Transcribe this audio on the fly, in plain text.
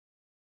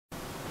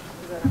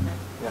that okay?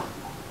 Yeah.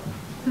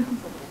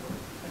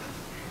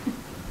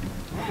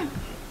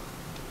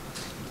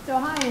 So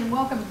hi and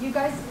welcome. Do you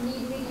guys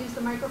need me to use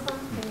the microphone?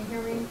 Can you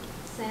hear me?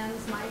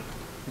 Sans mic?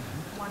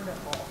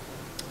 Wonderful.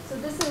 So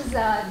this is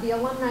the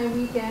Alumni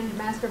Weekend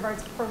Master of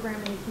Arts Program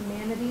in the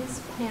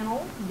Humanities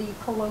panel, the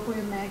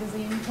Colloquium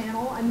magazine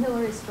panel. I'm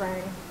Hilary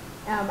Strang.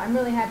 I'm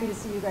really happy to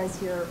see you guys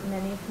here,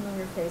 many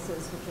familiar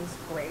faces, which is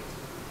great.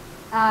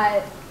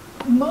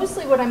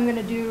 Mostly what I'm going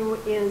to do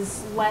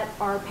is let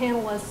our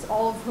panelists,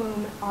 all of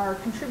whom are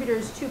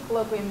contributors to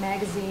Colloquium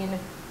magazine,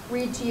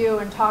 read to you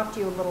and talk to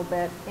you a little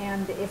bit.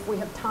 And if we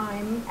have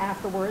time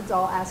afterwards,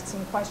 I'll ask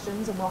some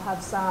questions and we'll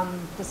have some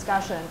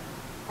discussion.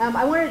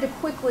 I wanted to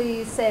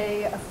quickly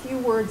say a few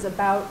words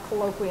about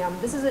Colloquium.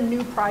 This is a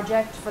new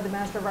project for the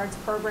Master of Arts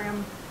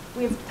program.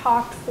 We've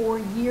talked for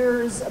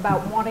years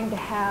about wanting to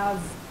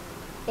have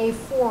a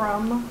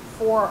forum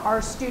for our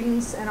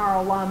students and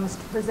our alums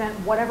to present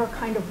whatever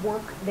kind of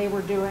work they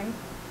were doing.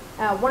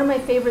 One of my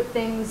favorite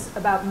things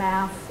about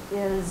MAPH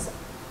is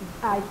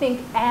I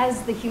think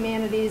as the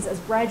humanities, as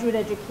graduate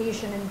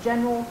education in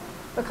general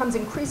becomes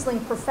increasingly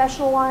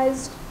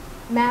professionalized,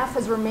 MAPH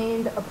has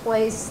remained a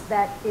place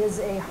that is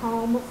a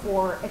home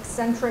for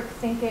eccentric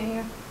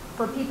thinking,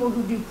 for people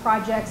who do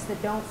projects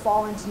that don't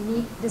fall into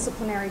neat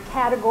disciplinary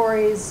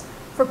categories,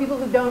 for people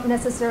who don't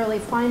necessarily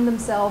find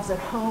themselves at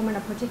home in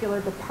a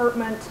particular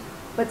department,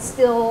 but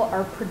still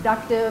are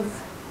productive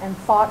and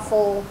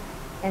thoughtful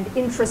and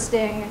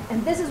interesting.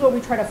 And this is what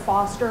we try to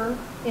foster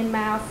in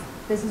MAPH.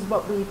 This is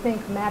what we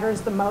think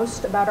matters the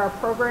most about our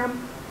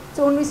program.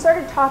 So when we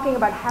started talking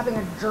about having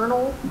a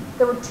journal,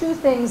 there were two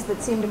things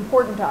that seemed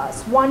important to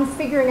us. One,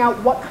 figuring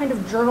out what kind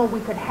of journal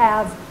we could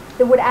have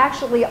that would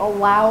actually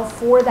allow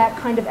for that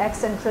kind of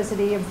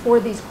eccentricity and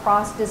for these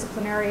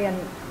cross-disciplinary and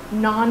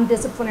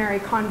non-disciplinary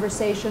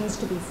conversations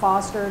to be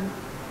fostered.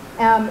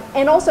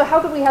 And also, how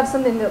could we have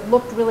something that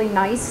looked really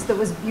nice, that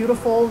was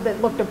beautiful,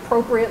 that looked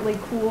appropriately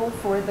cool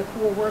for the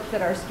cool work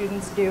that our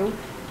students do,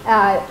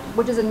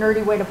 which is a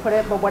nerdy way to put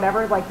it, but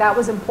whatever, like that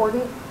was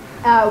important.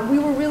 We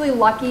were really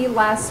lucky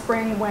last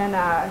spring when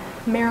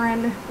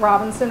Marin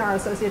Robinson, our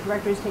associate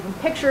director, is taking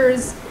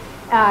pictures.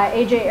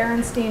 AJ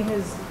Ehrenstein,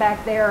 who's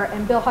back there,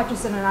 and Bill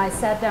Hutchison and I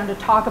sat down to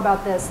talk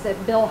about this,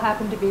 that Bill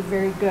happened to be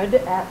very good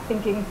at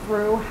thinking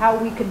through how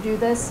we could do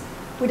this.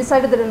 We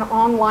decided that an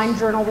online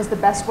journal was the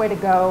best way to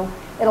go.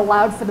 It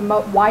allowed for the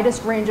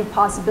widest range of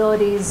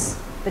possibilities,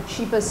 the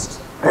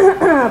cheapest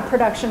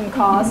production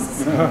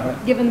costs,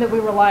 given that we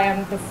rely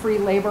on the free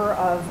labor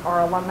of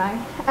our alumni.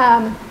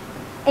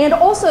 And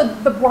also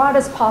the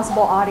broadest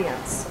possible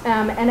audience.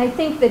 And I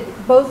think that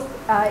both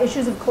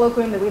issues of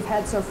Colloquium that we've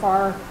had so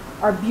far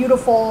are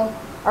beautiful,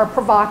 are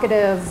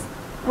provocative,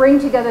 bring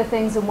together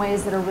things in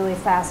ways that are really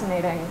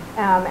fascinating.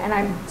 And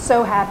I'm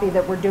so happy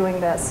that we're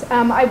doing this.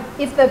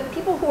 If the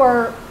people who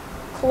are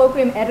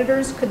Colloquium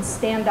editors could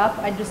stand up,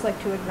 I'd just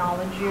like to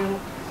acknowledge you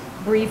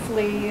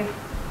briefly.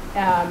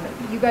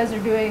 You guys are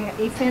doing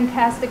a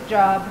fantastic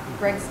job.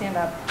 Greg, stand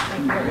up.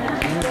 Thank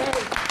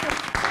you.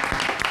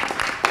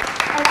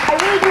 I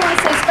really do want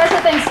to say special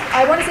thanks.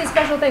 I want to say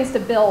special thanks to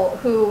Bill,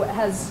 who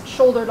has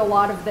shouldered a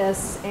lot of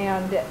this,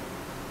 and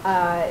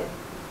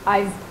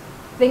I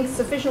think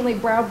sufficiently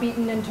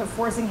browbeaten into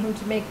forcing him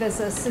to make this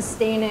a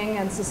sustaining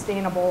and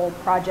sustainable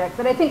project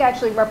that I think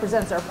actually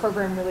represents our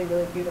program really,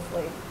 really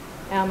beautifully.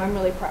 I'm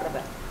really proud of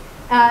it.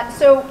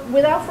 So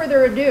without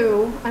further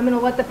ado, I'm going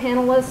to let the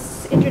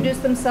panelists introduce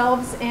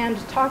themselves and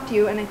talk to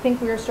you, and I think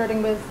we are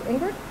starting with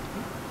Ingrid.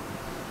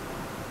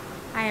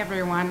 Hi,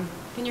 everyone.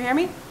 Can you hear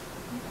me?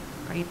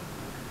 Great.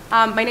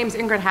 My name's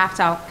Ingrid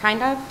Haftel.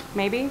 Kind of,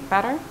 maybe,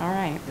 better? All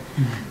right.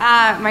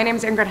 My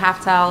name's Ingrid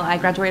Haftel. I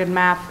graduated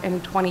MAPH in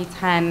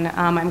 2010.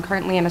 I'm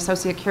currently an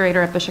associate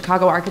curator at the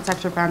Chicago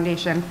Architecture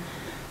Foundation.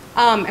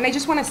 And I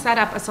just want to set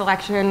up a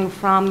selection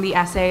from the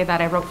essay that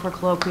I wrote for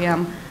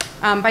Colloquium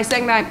by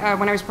saying that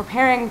when I was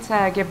preparing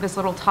to give this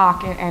little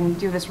talk and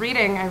do this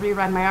reading, I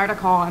reread my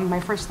article, and my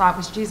first thought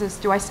was, Jesus,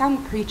 do I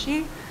sound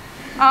preachy?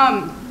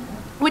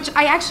 Which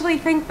I actually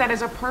think that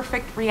is a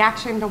perfect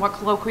reaction to what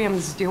Colloquium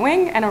is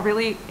doing, and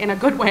in a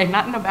good way,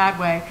 not in a bad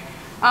way.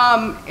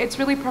 It's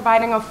really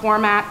providing a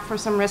format for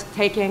some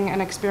risk-taking and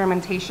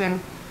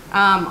experimentation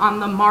on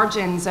the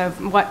margins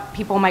of what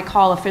people might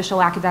call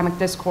official academic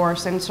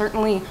discourse, and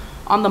certainly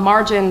on the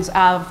margins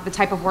of the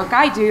type of work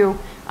I do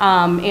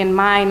in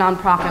my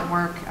nonprofit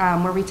work,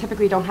 where we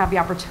typically don't have the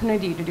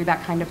opportunity to do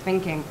that kind of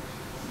thinking.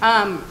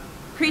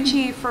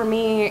 Preachy for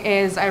me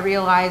is, I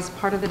realize,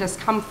 part of the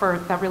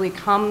discomfort that really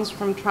comes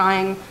from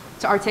trying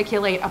to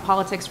articulate a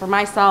politics for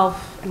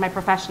myself in my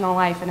professional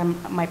life and in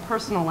my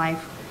personal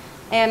life.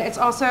 And it's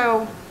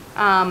also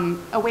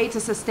a way to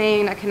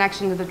sustain a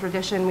connection to the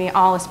tradition we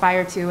all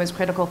aspire to as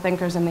critical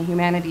thinkers in the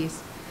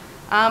humanities.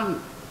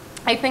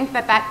 I think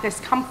that that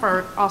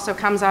discomfort also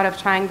comes out of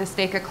trying to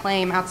stake a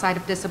claim outside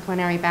of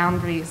disciplinary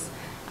boundaries.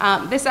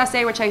 This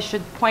essay, which I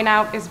should point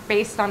out, is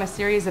based on a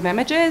series of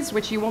images,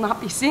 which you will not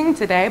be seeing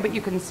today, but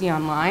you can see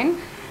online,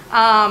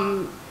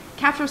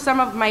 captures some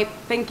of my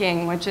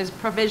thinking, which is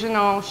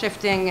provisional,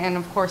 shifting, and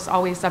of course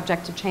always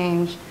subject to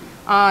change.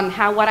 on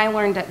how what I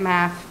learned at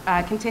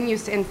MAPH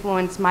continues to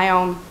influence my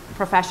own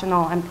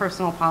professional and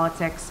personal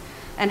politics,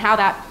 and how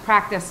that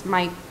practice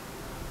might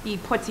be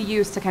put to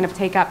use to kind of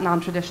take up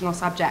non-traditional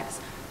subjects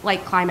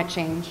like climate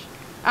change.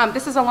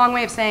 This is a long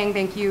way of saying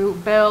thank you,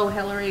 Bill,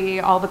 Hilary,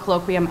 all the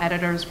colloquium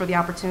editors for the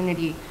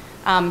opportunity.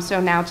 So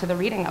now to the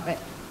reading of it.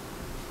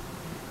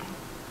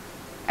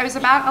 I was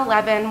about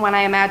 11 when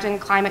I imagined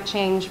climate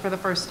change for the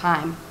first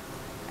time.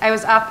 I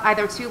was up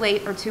either too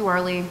late or too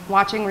early,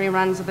 watching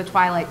reruns of The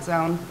Twilight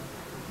Zone.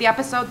 The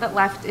episode that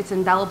left its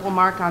indelible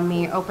mark on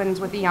me opens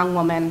with a young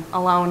woman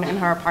alone in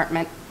her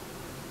apartment.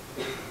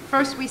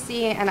 First, we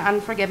see an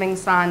unforgiving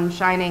sun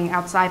shining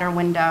outside her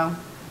window.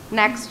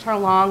 Next, her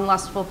long,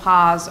 lustful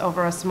pause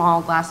over a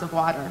small glass of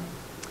water.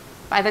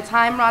 By the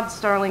time Rod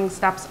Serling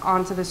steps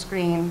onto the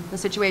screen, the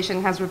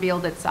situation has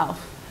revealed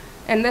itself.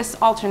 In this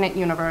alternate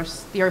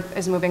universe, the Earth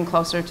is moving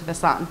closer to the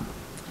sun.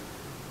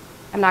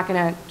 I'm not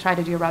going to try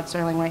to do Rod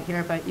Serling right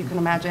here, but you can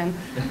imagine.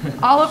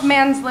 All of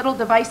man's little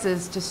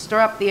devices to stir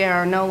up the air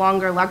are no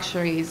longer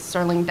luxuries,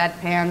 Serling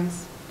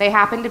deadpans. They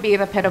happen to be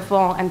the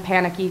pitiful and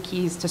panicky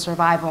keys to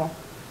survival.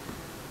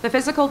 The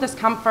physical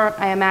discomfort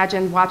I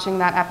imagined watching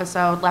that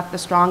episode left the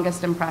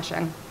strongest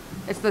impression.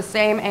 It's the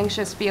same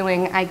anxious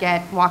feeling I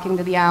get walking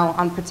to the L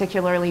on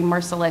particularly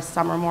merciless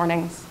summer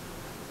mornings.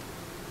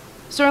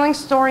 Serling's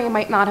story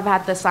might not have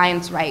had the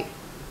science right,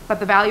 but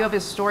the value of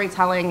his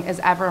storytelling is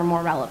ever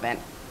more relevant.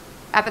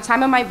 At the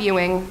time of my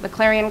viewing, the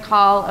clarion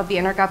call of the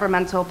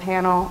Intergovernmental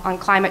Panel on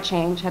Climate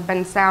Change had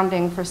been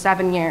sounding for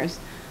 7 years,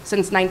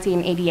 since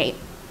 1988.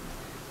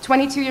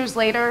 22 years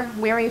later,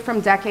 weary from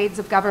decades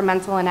of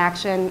governmental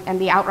inaction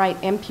and the outright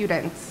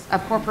impudence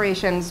of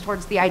corporations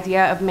towards the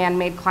idea of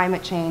man-made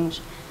climate change,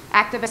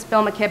 activist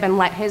Bill McKibben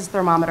let his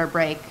thermometer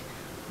break.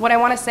 What I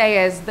want to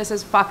say is, this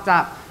is fucked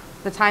up.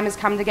 The time has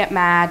come to get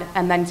mad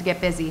and then to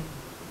get busy.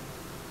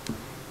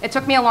 It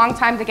took me a long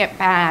time to get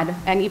mad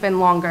and even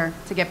longer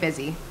to get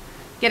busy.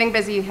 Getting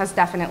busy has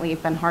definitely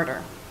been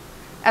harder.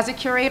 As a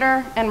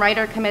curator and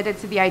writer committed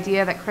to the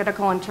idea that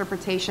critical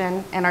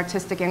interpretation and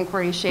artistic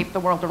inquiry shape the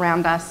world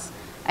around us,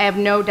 I have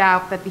no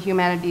doubt that the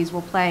humanities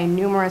will play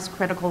numerous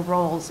critical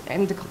roles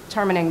in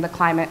determining the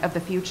climate of the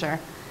future.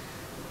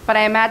 But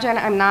I imagine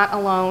I'm not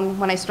alone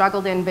when I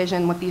struggle to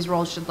envision what these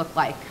roles should look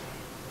like.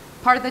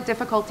 Part of the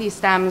difficulty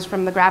stems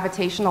from the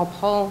gravitational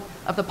pull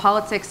of the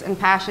politics and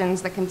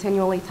passions that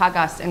continually tug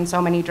us in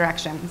so many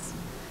directions.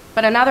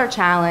 But another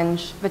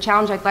challenge, the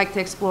challenge I'd like to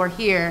explore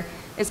here,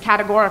 is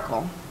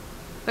categorical.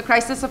 The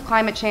crisis of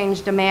climate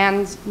change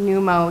demands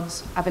new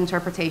modes of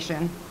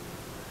interpretation.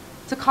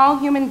 To call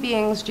human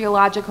beings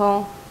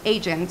geological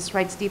agents,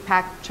 writes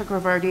Deepak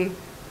Chakravarty,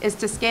 is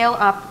to scale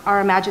up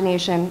our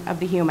imagination of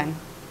the human.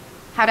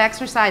 How to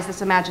exercise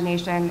this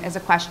imagination is a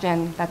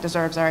question that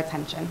deserves our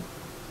attention.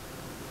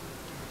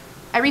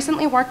 I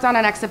recently worked on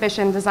an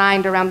exhibition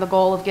designed around the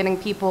goal of getting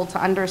people to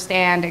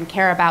understand and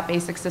care about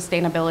basic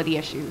sustainability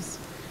issues.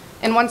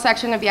 In one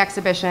section of the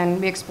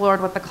exhibition, we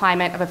explored what the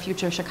climate of a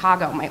future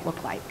Chicago might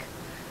look like.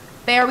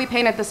 There, we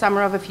painted the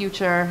summer of a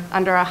future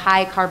under a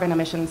high carbon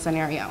emissions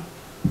scenario.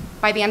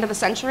 By the end of the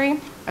century,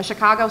 a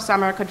Chicago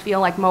summer could feel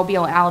like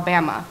Mobile,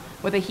 Alabama,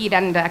 with a heat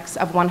index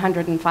of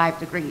 105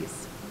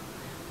 degrees.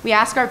 We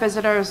ask our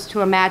visitors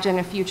to imagine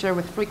a future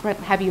with frequent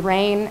heavy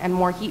rain and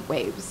more heat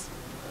waves.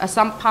 A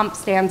sump pump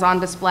stands on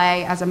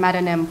display as a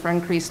metonym for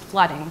increased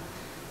flooding.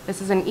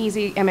 This is an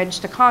easy image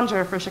to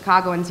conjure for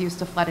Chicagoans used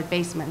to flooded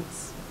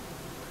basements.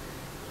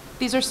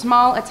 These are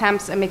small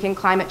attempts at making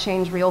climate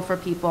change real for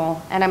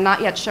people, and I'm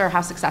not yet sure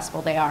how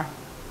successful they are.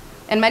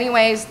 In many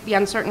ways, the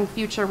uncertain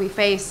future we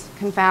face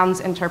confounds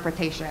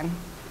interpretation.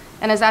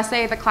 In his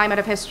essay, The Climate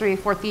of History,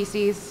 4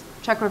 Theses,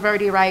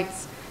 Chakravarty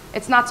writes,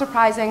 "It's not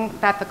surprising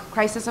that the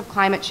crisis of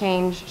climate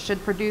change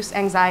should produce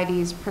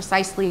anxieties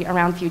precisely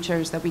around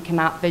futures that we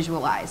cannot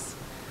visualize.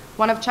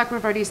 One of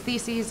Chakravarty's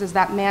theses is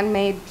that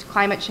man-made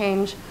climate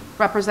change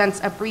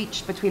represents a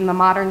breach between the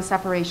modern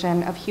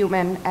separation of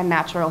human and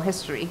natural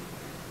history.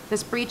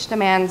 This breach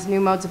demands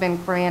new modes of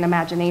inquiry and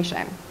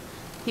imagination."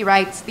 He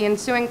writes, "The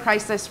ensuing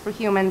crisis for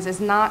humans is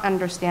not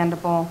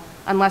understandable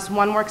unless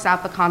one works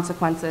out the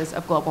consequences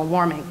of global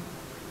warming.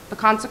 The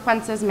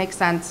consequences make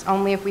sense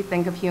only if we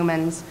think of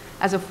humans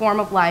as a form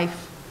of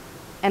life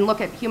and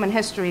look at human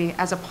history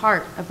as a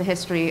part of the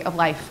history of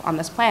life on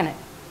this planet."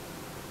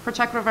 For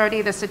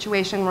Chakravarty, this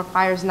situation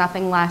requires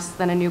nothing less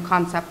than a new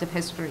concept of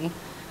history,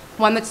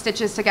 one that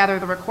stitches together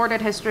the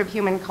recorded history of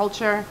human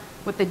culture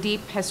with the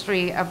deep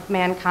history of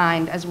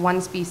mankind as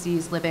one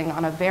species living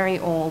on a very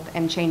old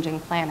and changing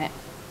planet.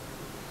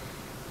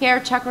 Here,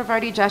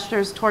 Chakravarty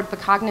gestures toward the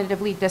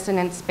cognitively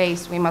dissonant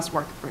space we must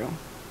work through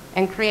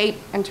and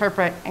create,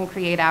 interpret, and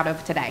create out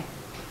of today.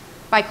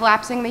 By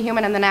collapsing the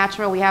human and the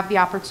natural, we have the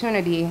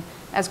opportunity,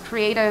 as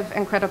creative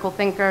and critical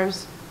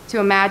thinkers, to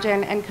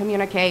imagine and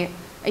communicate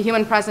a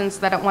human presence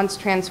that at once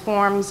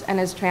transforms and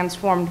is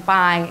transformed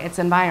by its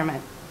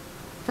environment.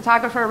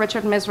 Photographer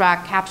Richard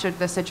Misrach captured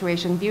this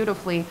situation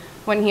beautifully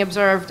when he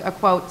observed a,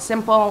 quote,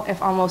 "simple,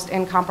 if almost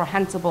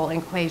incomprehensible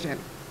equation."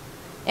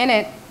 In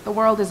it, the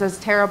world is as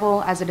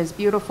terrible as it is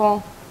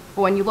beautiful,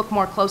 but when you look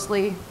more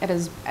closely, it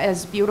is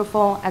as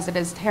beautiful as it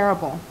is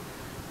terrible.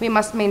 We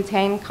must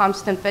maintain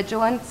constant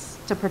vigilance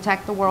to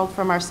protect the world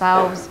from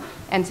ourselves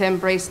and to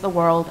embrace the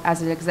world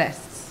as it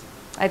exists.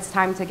 It's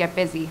time to get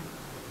busy.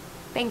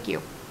 Thank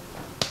you.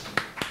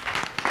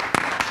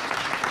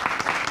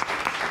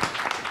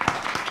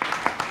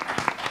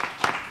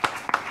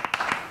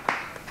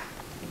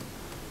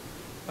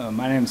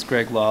 My name is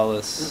Greg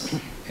Lawless,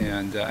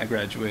 and I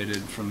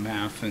graduated from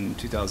MAPH in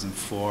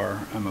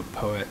 2004. I'm a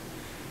poet.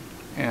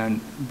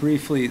 And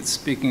briefly,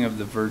 speaking of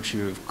the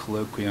virtue of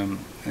colloquium,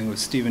 I think it was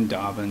Stephen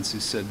Dobbins who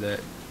said that,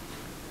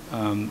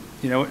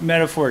 what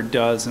metaphor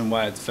does and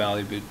why it's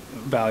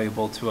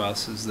valuable to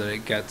us is that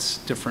it gets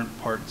different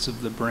parts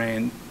of the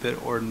brain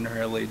that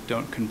ordinarily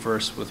don't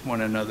converse with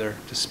one another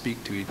to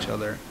speak to each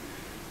other.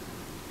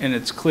 And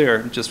it's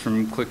clear just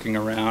from clicking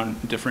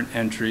around different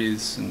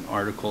entries and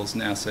articles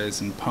and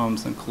essays and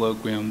poems and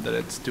colloquium that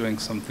it's doing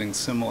something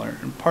similar.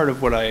 And part of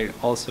what I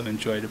also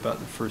enjoyed about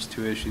the first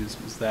two issues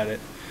was that it,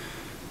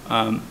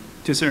 to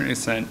a certain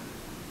extent,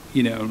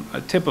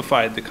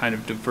 typified the kind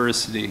of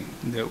diversity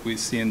that we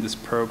see in this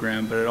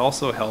program, but it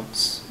also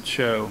helps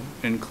show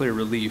in clear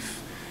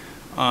relief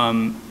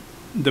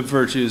the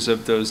virtues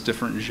of those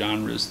different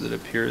genres that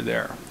appear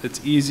there. It's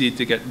easy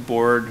to get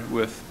bored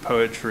with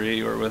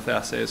poetry or with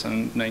essays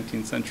on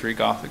 19th century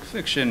Gothic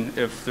fiction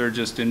if they're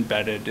just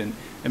embedded in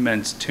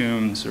immense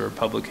tomes or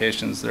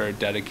publications that are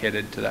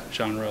dedicated to that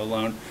genre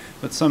alone.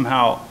 But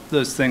somehow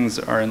those things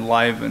are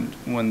enlivened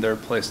when they're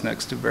placed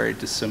next to very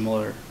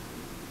dissimilar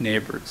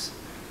neighbors.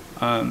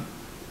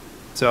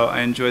 So I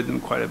enjoyed them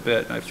quite a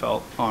bit. I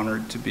felt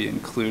honored to be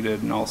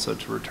included and also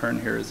to return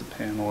here as a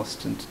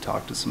panelist and to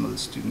talk to some of the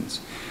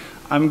students.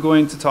 I'm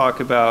going to talk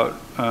about,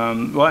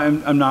 I'm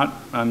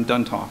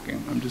done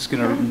talking. I'm just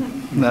going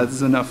to,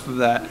 that's enough of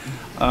that.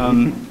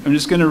 I'm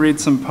just going to read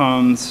some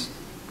poems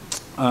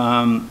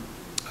from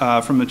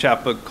a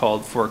chapbook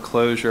called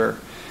Foreclosure.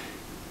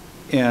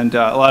 And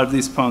a lot of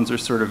these poems are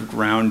sort of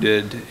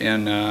grounded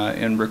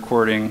in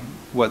recording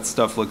what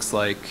stuff looks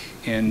like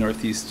in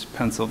Northeast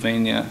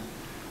Pennsylvania,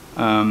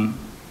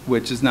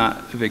 which is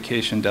not a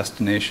vacation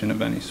destination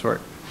of any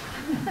sort,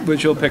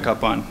 which you'll pick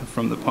up on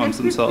from the poems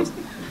themselves.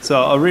 So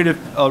I'll read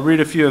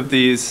a few of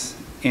these,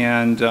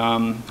 and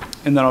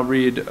then I'll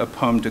read a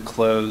poem to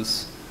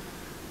close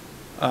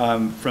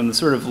from the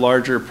sort of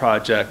larger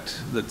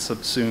project that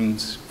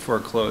subsumes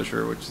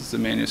Foreclosure, which is the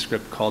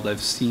manuscript called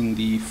 "I've Seen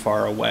Thee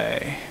Far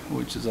Away,"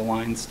 which is a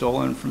line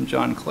stolen from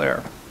John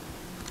Clare.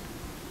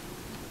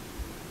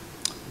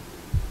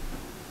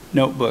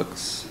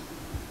 Notebooks.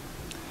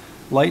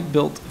 Light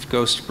built of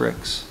ghost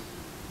bricks,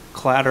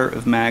 clatter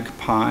of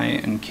magpie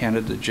and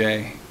Canada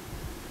jay.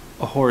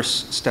 A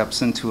horse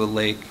steps into a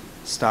lake,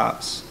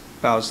 stops,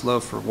 bows low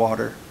for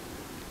water.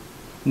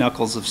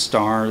 Knuckles of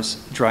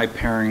stars, dry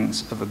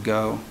parings of a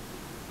go.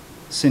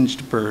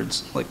 Singed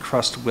birds like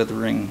crust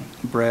withering,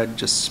 bread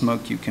just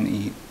smoke you can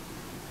eat.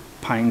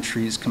 Pine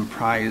trees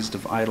comprised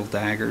of idle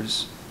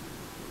daggers.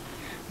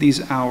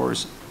 These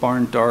hours,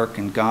 barn dark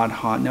and God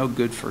hot, no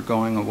good for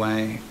going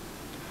away.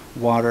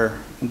 Water,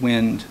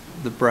 wind,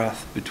 the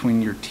breath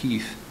between your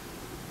teeth.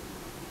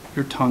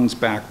 Your tongue's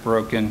back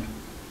broken,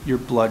 your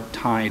blood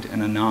tied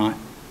in a knot.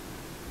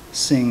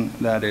 Sing,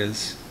 that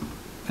is,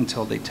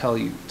 until they tell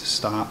you to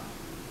stop.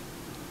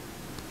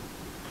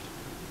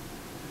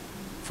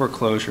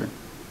 Foreclosure.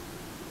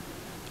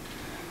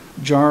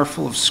 Jar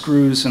full of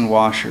screws and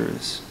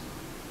washers.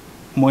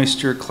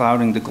 Moisture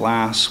clouding the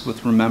glass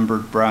with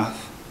remembered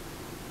breath.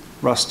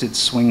 Rusted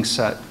swing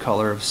set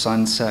color of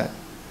sunset.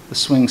 The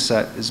swing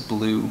set is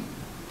blue.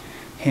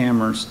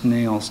 Hammers,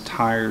 nails,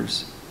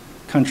 tires.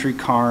 Country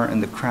car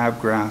and the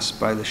crabgrass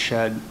by the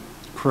shed.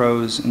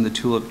 Crows in the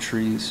tulip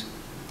trees.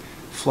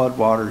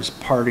 Floodwaters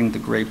parting the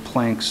gray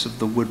planks of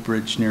the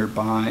woodbridge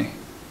nearby.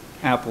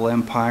 Apple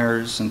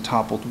empires and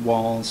toppled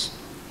walls.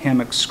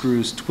 Hammock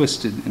screws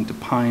twisted into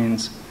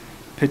pines.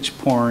 Pitch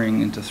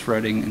pouring into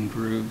threading and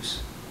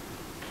grooves.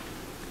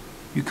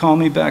 You call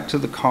me back to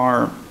the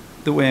car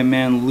the way a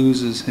man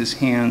loses his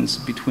hands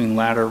between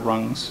ladder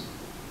rungs.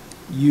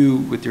 You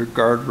with your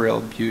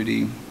guardrail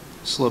beauty,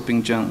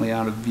 sloping gently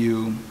out of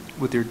view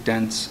with your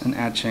dents and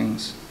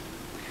etchings.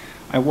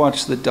 I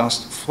watch the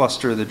dust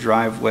fluster the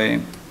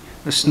driveway,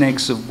 the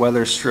snakes of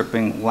weather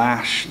stripping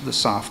lash the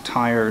soft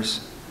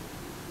tires.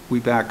 We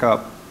back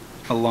up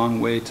a long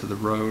way to the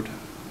road.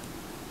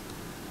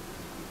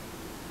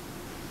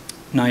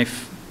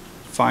 Knife,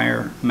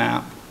 fire,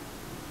 map.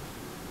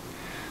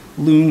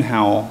 Loon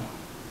howl,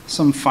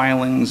 some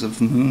filings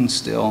of moon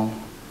still.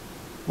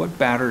 What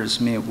batters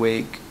me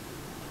awake?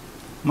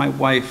 My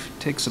wife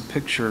takes a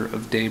picture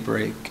of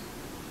daybreak.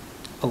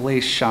 A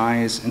lace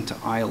shies into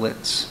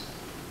eyelets.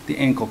 The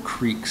ankle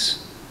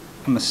creaks,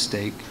 a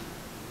mistake.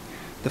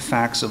 The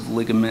facts of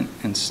ligament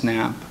and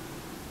snap.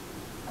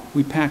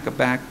 We pack a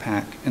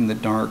backpack in the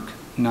dark,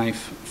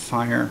 knife,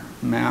 fire,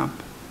 map.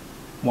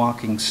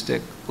 Walking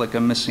stick like a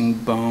missing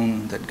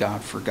bone that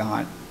God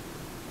forgot.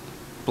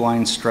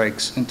 Blind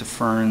strikes into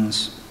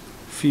ferns,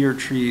 fear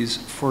trees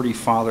 40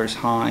 fathers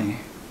high.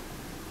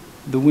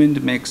 The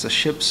wind makes a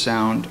ship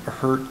sound, a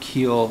hurt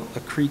keel, a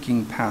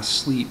creaking past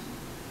sleep.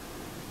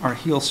 Our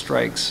heel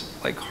strikes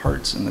like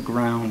hearts in the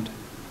ground.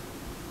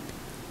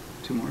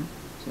 Two more?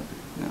 Is that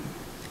it? No.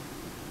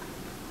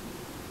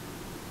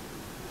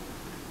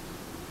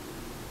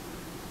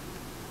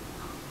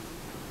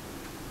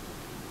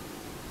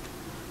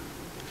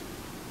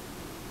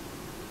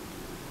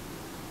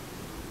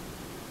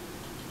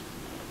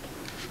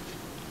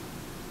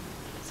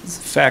 This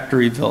is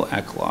Factoryville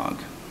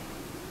Eclogue.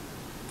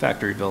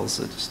 Factoryville is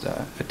just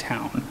a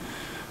town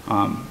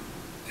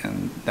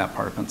in that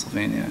part of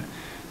Pennsylvania.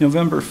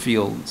 November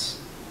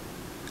fields,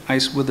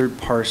 ice-withered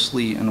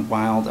parsley and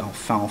wild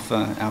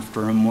alfalfa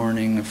after a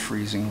morning of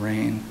freezing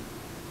rain.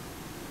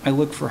 I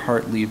look for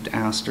heart-leaved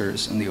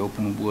asters in the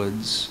open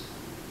woods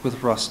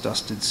with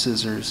rust-dusted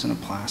scissors in a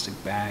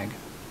plastic bag.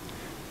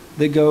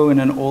 They go in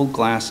an old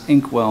glass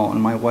inkwell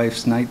on my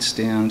wife's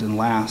nightstand and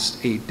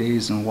last 8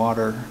 days in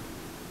water.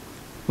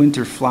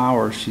 Winter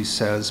flowers, she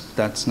says, but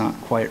that's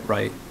not quite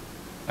right.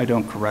 I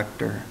don't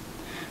correct her.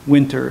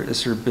 Winter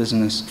is her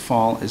business,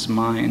 fall is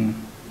mine.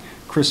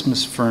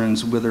 Christmas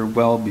ferns wither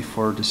well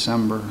before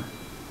December.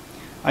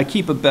 I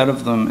keep a bed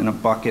of them in a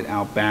bucket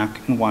out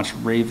back and watch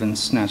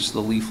ravens snatch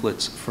the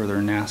leaflets for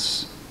their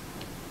nests.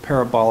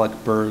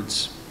 Parabolic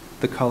birds,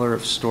 the color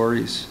of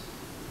stories.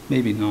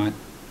 Maybe not.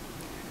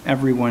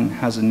 Everyone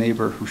has a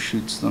neighbor who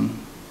shoots them.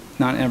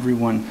 Not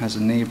everyone has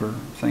a neighbor,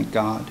 thank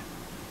God.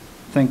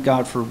 Thank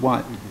God for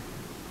what?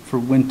 For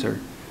winter,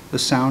 the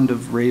sound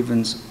of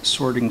ravens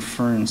sorting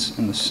ferns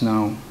in the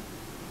snow.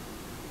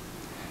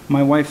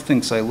 My wife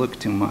thinks I look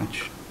too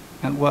much.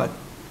 At what?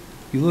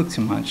 You look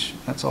too much,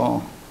 that's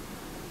all.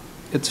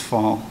 It's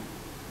fall.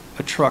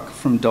 A truck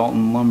from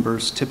Dalton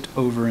Lumber's tipped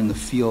over in the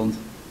field.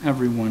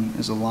 Everyone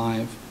is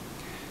alive.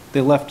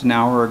 They left an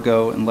hour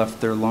ago and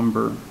left their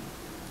lumber.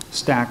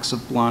 Stacks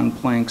of blonde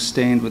planks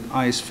stained with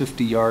ice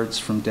 50 yards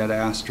from dead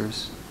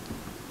asters.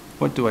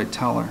 What do I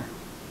tell her?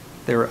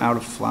 They were out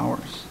of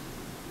flowers.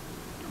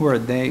 Who are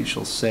they,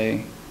 she'll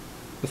say.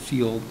 The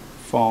field,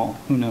 fall,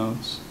 who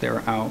knows? They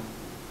are out.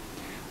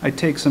 I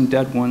take some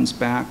dead ones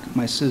back,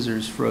 my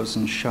scissors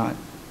frozen shut.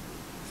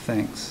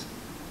 Thanks.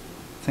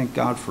 Thank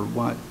God for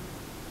what?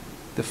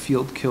 The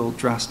field kill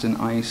dressed in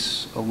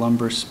ice, a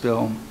lumber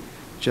spill,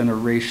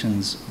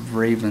 generations of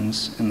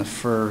ravens in the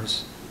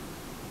firs.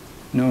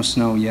 No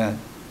snow yet.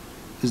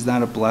 Is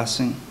that a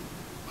blessing?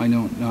 I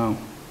don't know.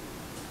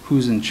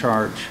 Who's in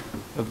charge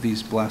of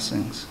these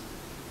blessings?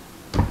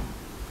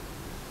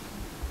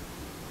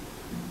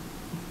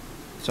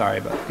 Sorry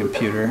about the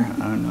computer.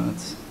 I don't know,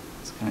 it's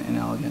kind of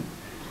inelegant.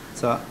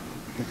 So,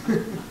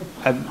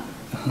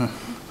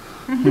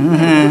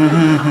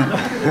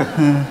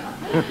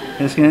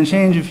 it's going to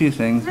change a few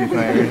things before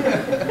I read.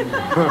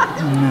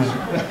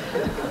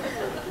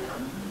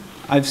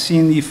 I've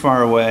seen thee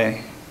far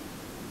away.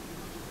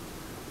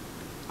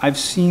 I've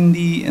seen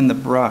thee in the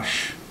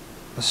brush,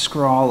 a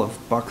scrawl of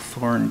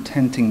buckthorn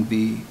tenting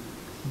thee,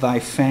 thy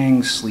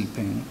fangs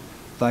sleeping,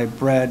 thy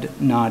bread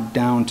gnawed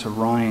down to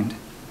rind.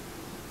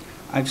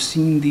 I've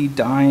seen thee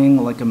dying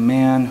like a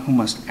man who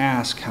must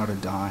ask how to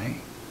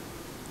die.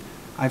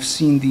 I've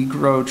seen thee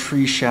grow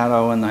tree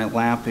shadow in thy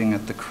lapping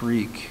at the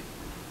creek.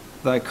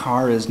 Thy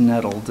car is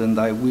nettled and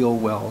thy wheel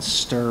wells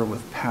stir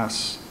with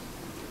pests.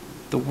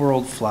 The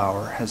world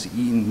flower has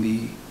eaten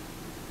thee.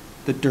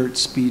 The dirt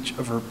speech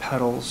of her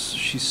petals,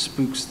 she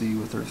spooks thee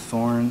with her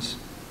thorns.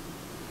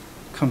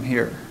 Come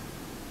here.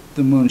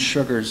 The moon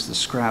sugars the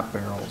scrap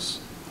barrels.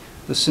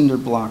 The cinder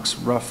blocks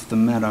rough the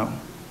meadow.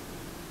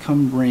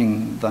 Come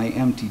bring thy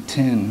empty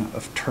tin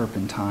of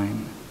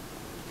turpentine.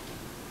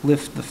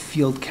 Lift the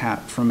field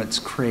cat from its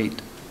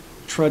crate.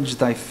 Trudge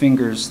thy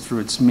fingers through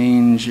its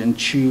mange and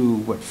chew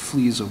what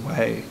flees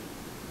away.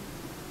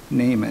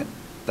 Name it,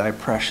 thy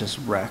precious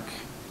wreck,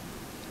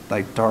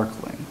 thy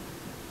darkling,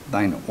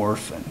 thine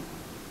orphan,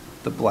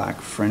 the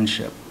black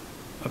friendship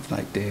of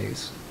thy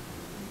days.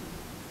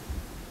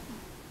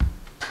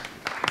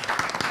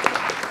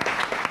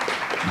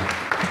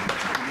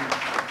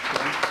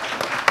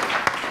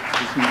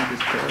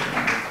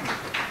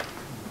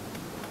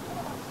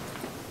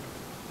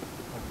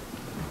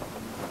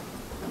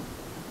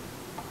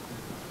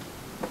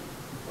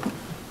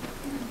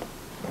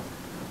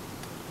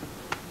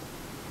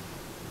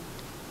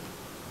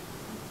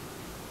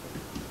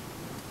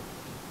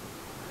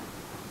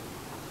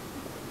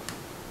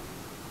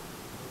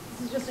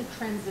 This is just a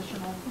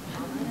transitional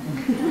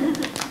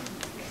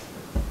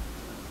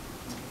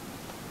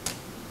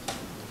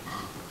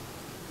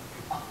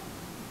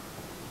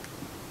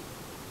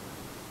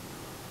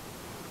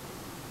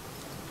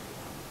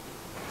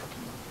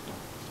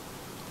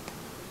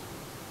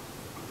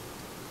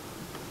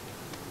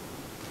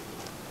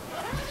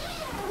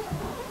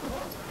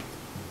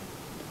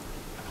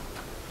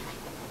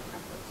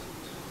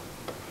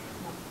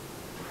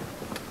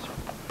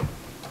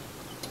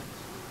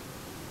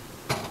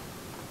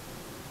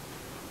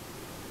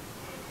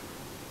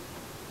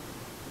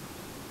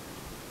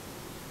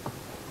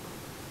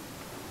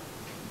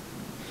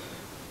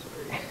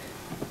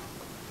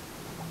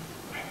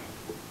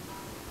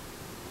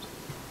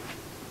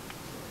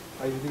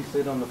I usually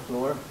sit on the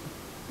floor,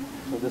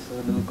 so this is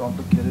a little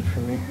complicated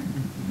for me.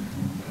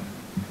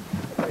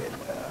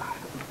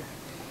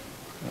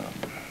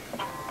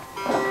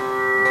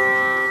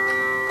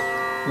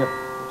 Yep.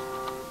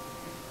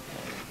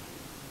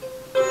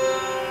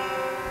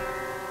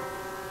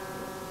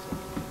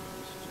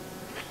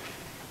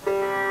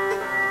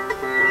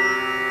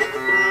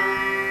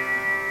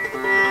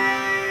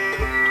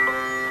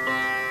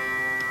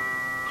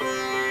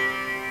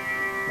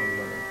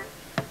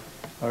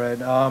 All right.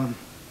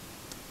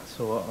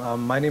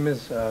 My name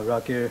is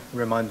Rakir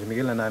Rahman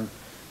Jamil, and I'm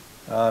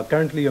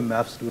currently a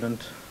math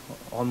student,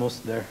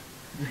 almost there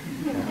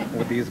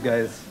with these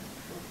guys.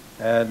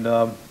 And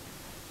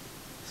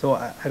so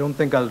I don't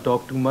think I'll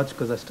talk too much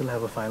because I still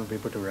have a final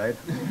paper to write.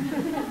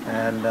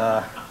 And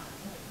I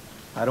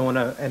don't want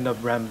to end up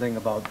rambling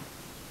about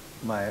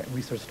my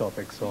research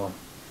topic. So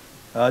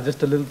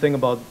just a little bit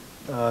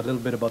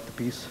about the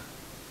piece.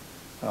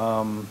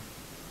 So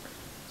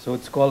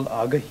it's called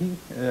Agahi.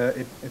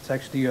 It's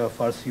actually a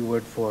Farsi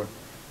word for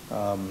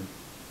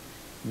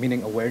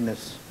meaning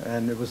awareness.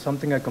 And it was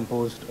something I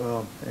composed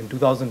in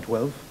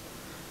 2012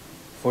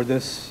 for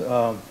this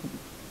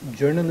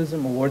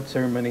journalism award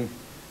ceremony,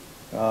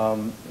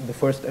 the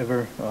first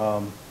ever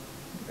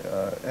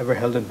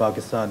held in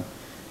Pakistan.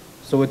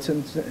 So it's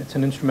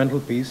an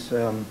instrumental piece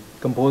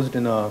composed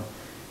in an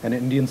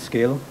Indian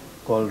scale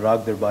called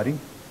Rag Darbari.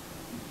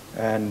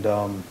 And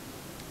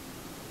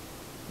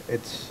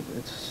it's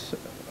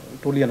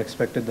totally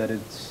unexpected that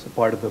it's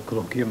part of the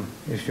colloquium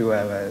issue.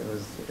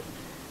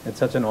 It's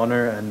such an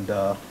honor, and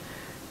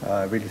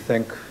I really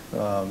thank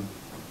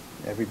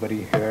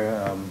everybody here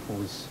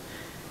who's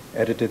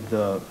edited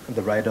the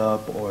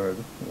write-up or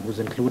who's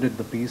included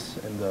the piece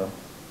in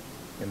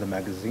the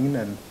magazine,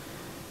 and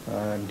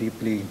I'm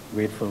deeply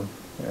grateful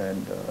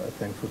and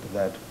thankful to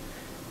that.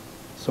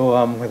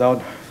 So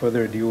without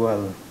further ado,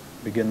 I'll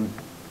begin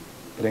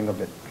playing a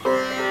bit.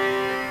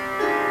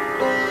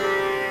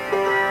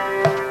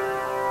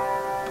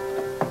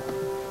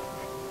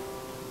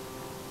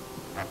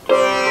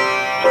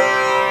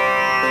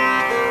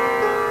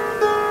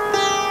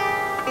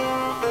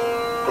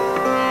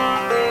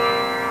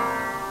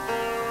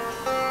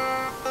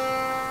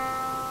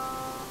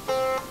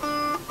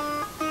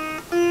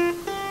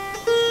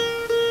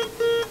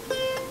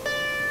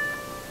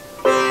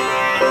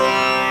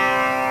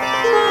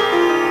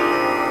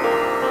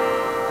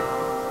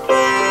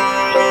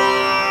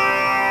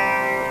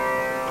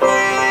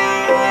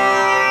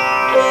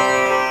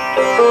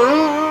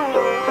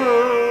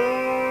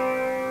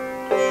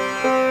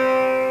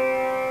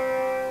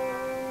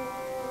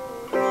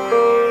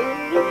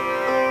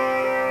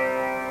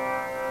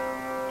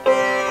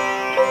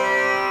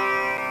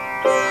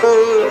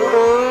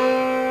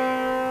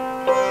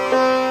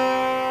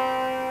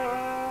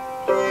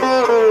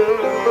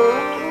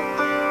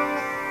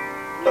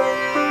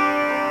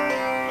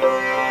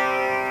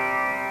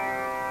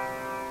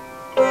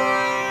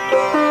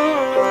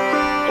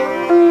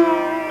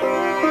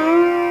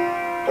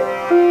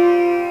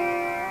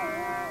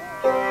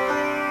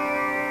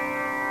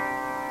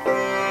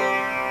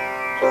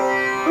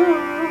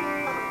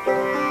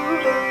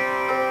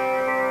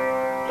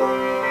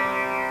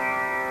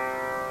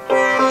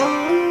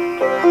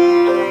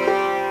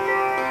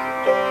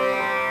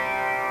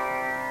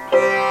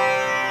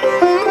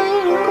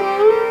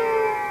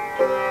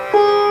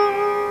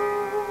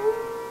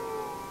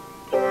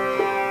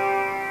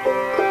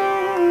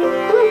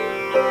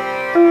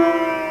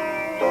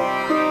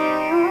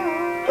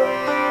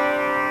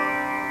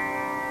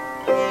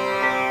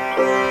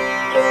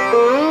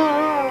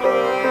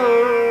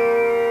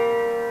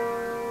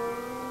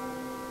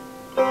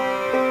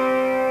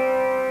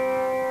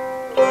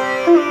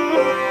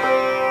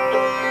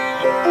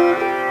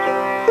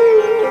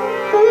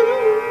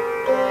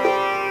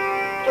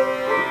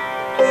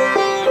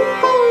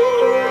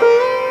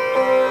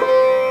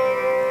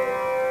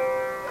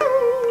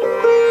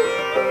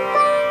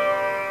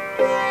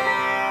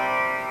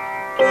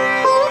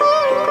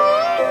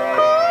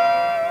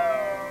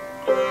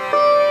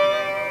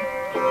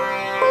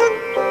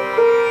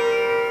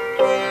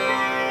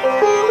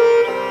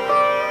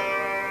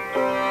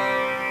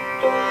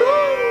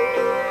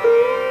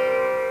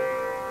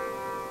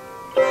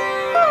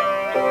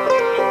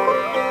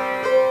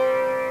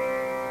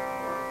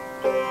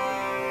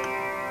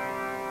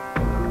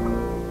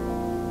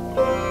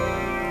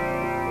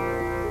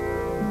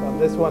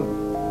 This one.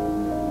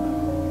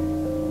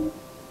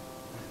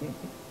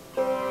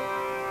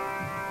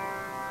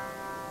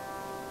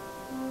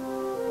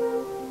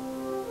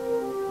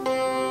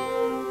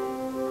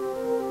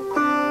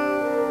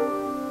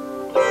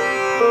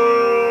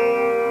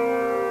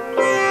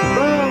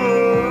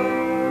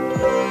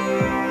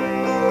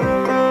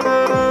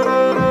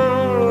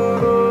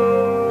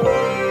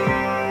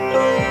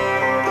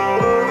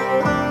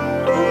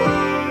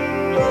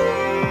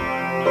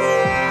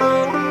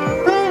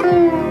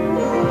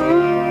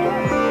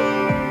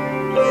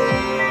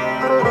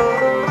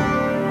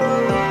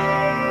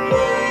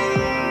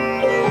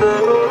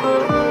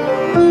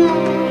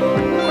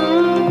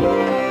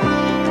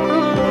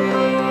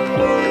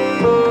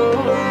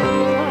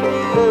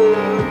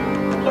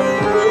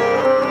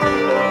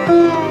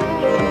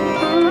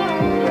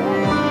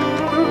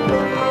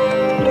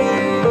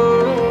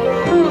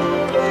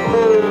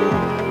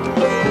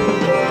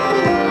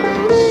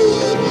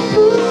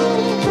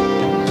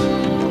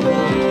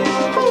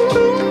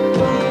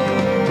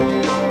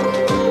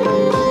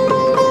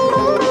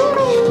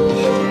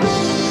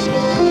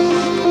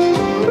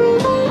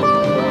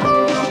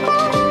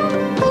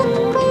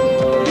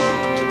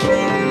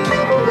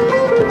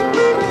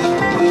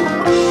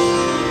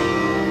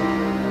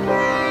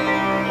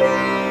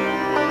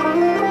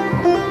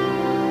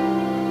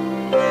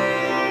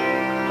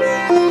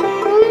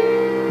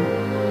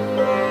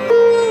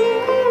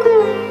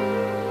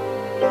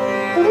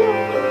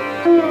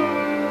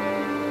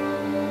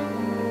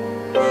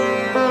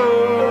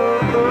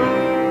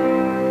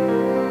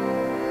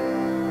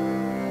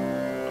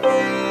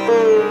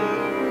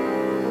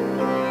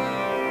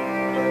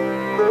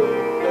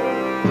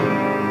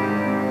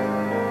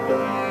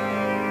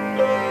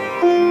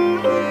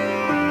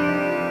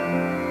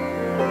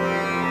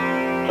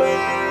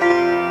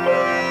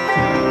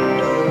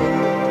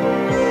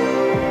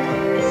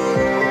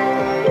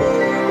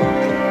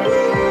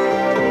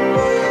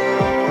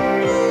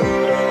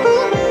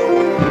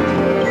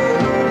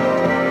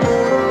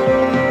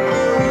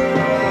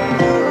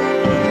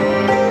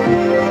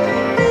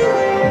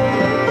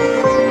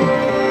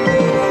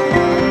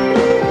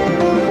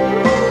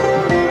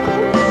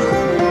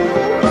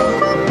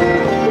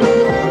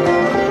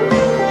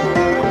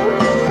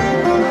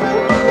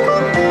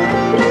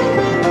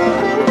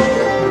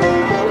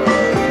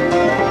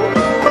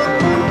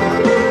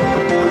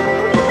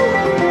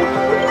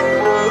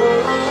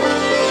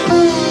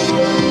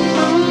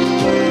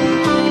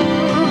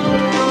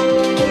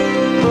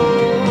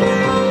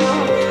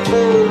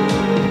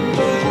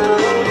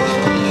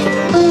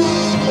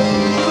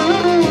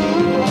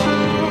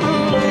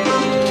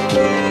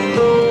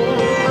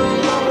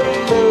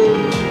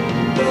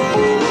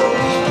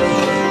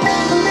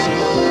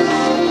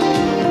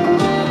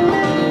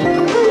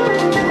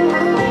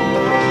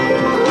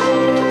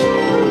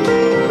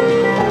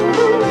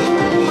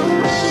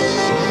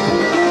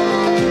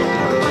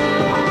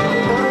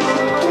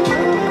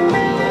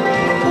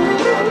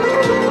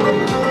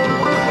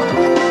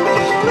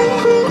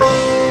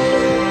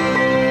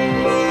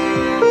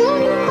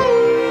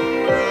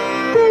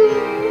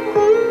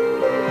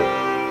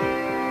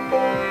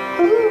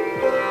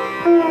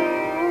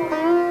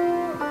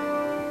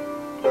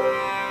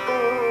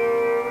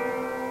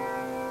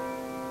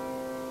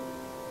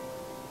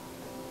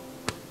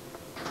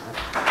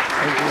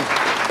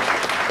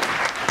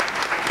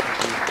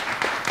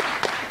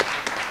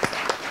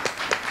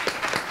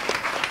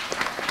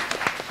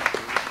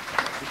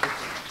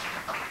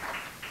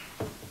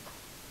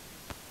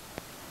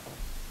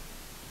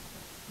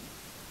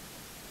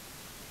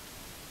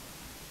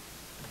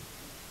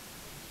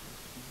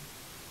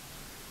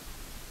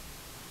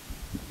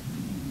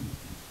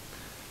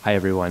 Hi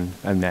everyone,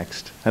 I'm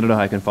next. I don't know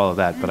how I can follow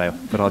that, but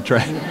I'll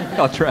try.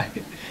 I'll try.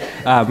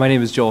 My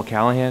name is Joel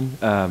Callahan.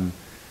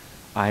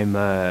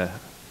 I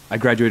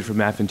graduated from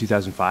MAPH in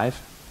 2005,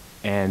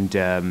 and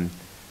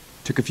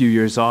took a few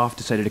years off,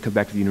 decided to come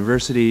back to the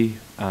university.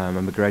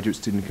 I'm a graduate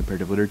student in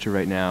comparative literature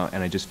right now,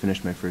 and I just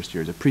finished my first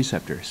year as a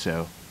preceptor.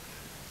 So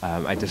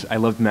I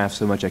loved MAPH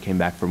so much I came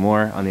back for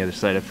more on the other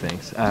side of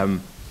things.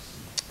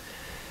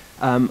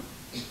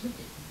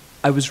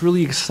 I was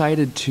really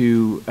excited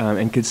to,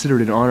 and considered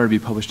an honor to be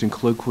published in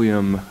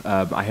Colloquium.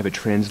 I have a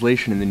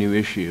translation in the new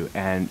issue,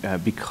 and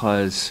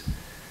because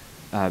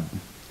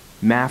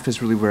MAPH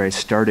is really where I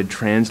started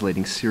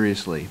translating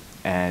seriously,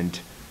 and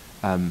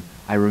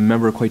I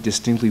remember quite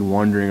distinctly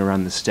wandering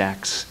around the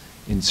stacks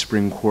in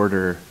spring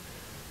quarter,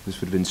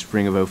 this would have been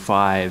spring of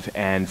 '05,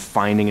 and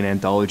finding an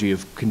anthology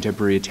of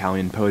contemporary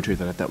Italian poetry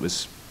that I thought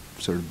was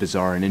sort of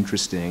bizarre and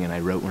interesting, and I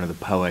wrote one of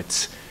the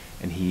poets,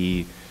 and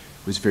he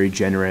was very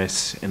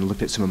generous and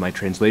looked at some of my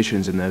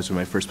translations, and those were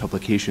my first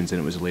publications,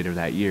 and it was later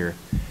that year.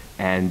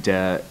 And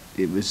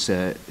it was,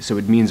 so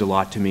it means a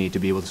lot to me to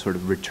be able to sort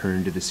of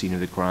return to the scene of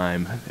the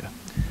crime.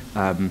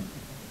 Let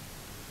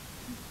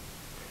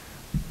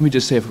me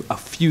just say a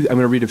few, I'm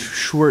going to read a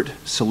short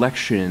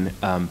selection.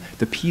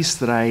 The piece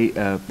that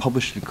I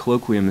published in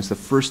Colloquium is the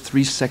first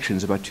 3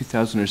 sections, about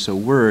 2,000 or so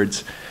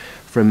words,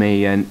 from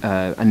a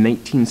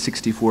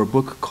 1964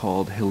 book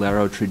called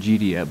Hilary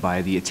Strang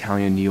by the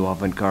Italian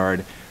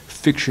neo-avant-garde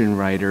fiction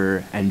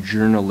writer and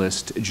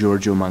journalist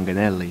Giorgio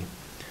Manganelli.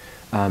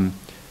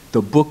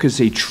 The book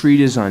is a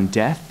treatise on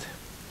death.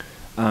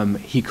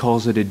 He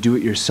calls it a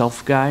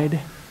do-it-yourself guide,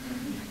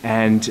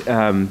 and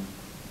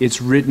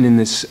it's written in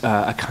this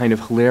a kind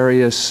of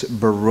hilarious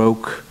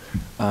Baroque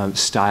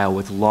style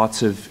with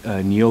lots of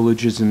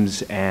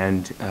neologisms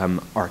and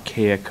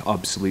archaic,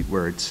 obsolete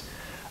words.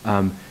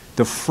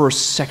 The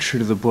first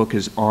section of the book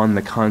is on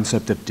the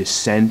concept of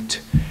dissent,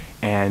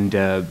 and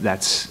I'm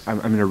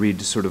going to read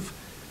sort of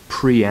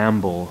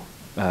preamble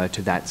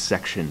to that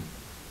section.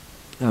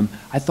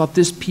 I thought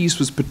this piece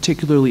was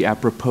particularly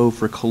apropos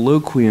for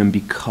Colloquium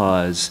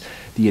because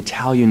the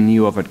Italian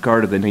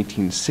neo-avant-garde of the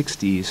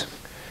 1960s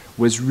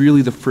was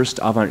really the first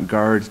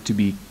avant-garde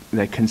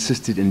that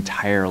consisted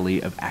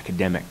entirely of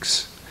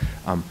academics,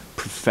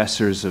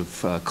 professors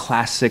of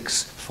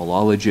classics,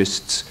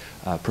 philologists,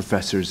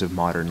 professors of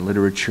modern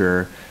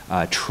literature,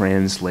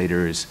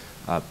 translators,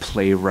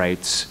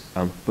 playwrights,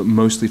 but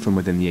mostly from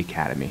within the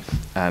academy.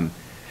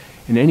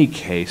 In any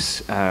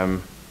case,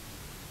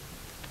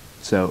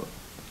 so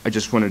I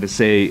just wanted to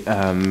say,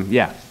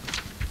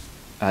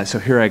 so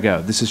here I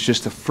go. This is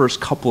just the first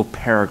couple of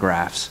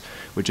paragraphs,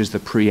 which is the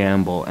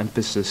preamble,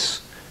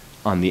 emphasis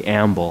on the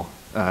amble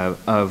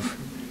of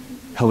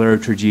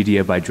Hilary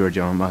Strang by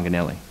Giorgio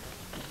Manganelli.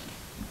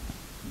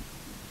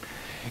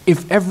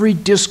 If every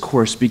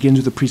discourse begins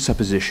with a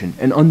presupposition,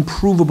 an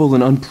unprovable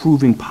and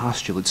unproving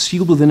postulate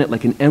sealed within it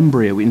like an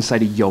embryo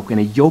inside a yolk and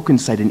a yolk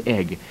inside an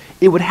egg,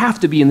 it would have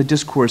to be in the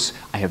discourse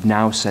I have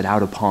now set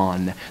out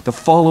upon the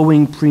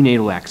following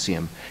prenatal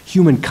axiom: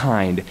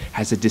 humankind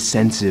has a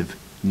dissensive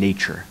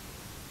nature.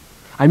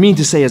 I mean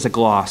to say as a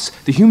gloss,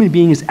 the human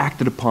being is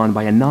acted upon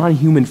by a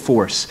non-human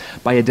force,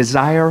 by a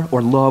desire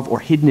or love or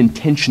hidden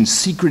intention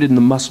secreted in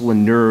the muscle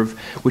and nerve,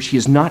 which he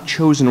has not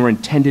chosen or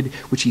intended,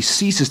 which he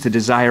ceases to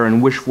desire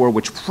and wish for,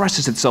 which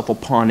presses itself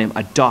upon him,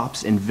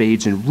 adopts,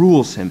 invades, and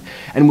rules him,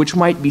 and which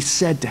might be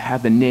said to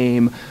have the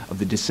name of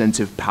the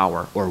dissensive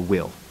power or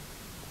will.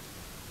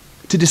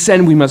 To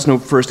descend, we must know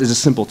first, is a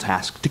simple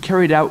task. To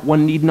carry it out,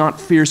 one need not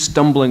fear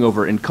stumbling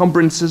over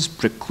encumbrances,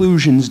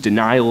 preclusions,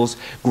 denials,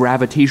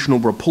 gravitational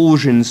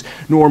repulsions,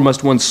 nor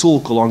must one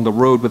sulk along the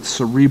road with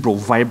cerebral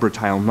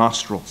vibratile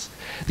nostrils.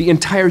 The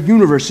entire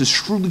universe is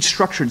shrewdly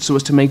structured so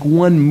as to make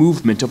one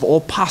movement of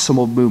all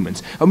possible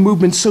movements, a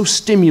movement so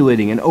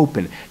stimulating and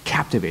open,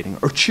 captivating,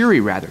 or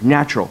cheery rather,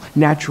 natural,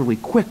 naturally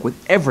quick, with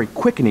every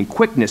quickening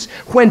quickness,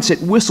 whence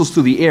it whistles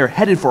through the air,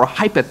 headed for a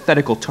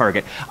hypothetical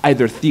target,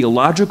 either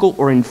theological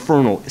or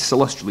infernal,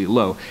 celestially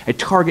low, a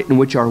target in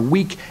which our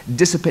weak,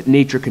 dissipate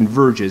nature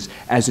converges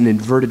as an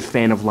inverted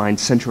fan of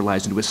lines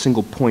centralized into a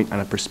single point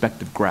on a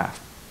perspective graph.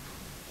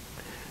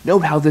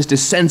 Note how this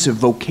descensive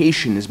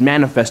vocation is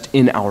manifest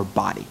in our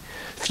body.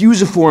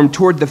 Fusiform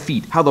toward the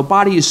feet, how the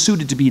body is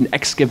suited to be an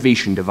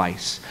excavation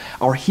device.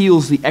 Our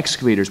heels the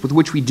excavators with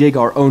which we dig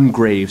our own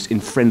graves in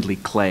friendly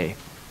clay.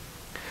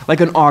 Like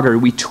an auger,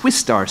 we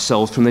twist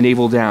ourselves from the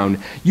navel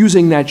down,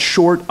 using that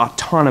short,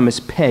 autonomous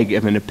peg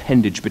of an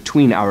appendage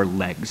between our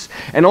legs,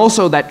 and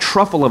also that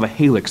truffle of a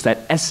helix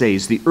that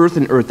essays the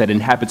earthen earth that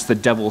inhabits the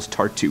devil's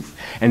tartuffe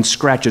and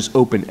scratches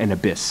open an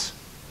abyss.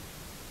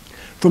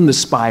 From the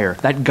spire,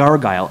 that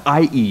gargyle,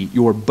 i.e.,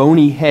 your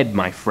bony head,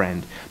 my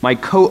friend, my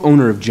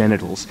co-owner of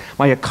genitals,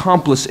 my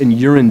accomplice in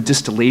urine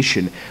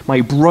distillation,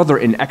 my brother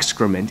in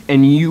excrement,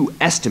 and you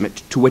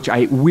estimate to which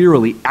I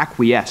wearily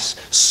acquiesce,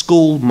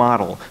 skull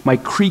model, my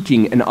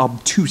creaking and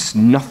obtuse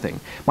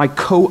nothing, my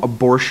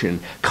co-abortion,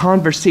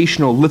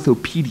 conversational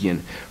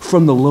lithopedian,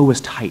 from the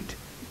lowest height,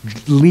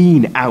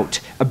 lean out,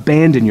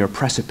 abandon your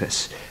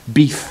precipice,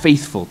 be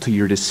faithful to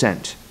your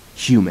descent,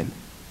 human.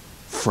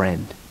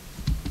 friend.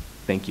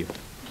 Thank you.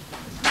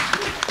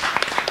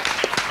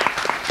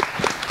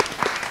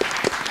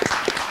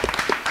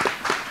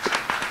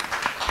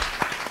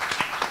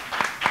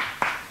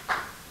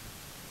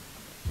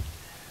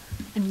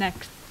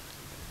 Next.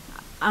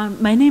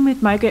 My name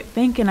is Margaret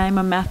Fink, and I'm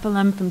a math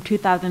alum from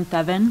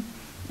 2007.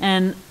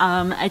 And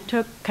I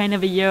took kind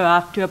of a year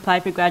off to apply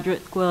for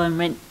graduate school and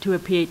went to a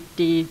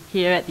PhD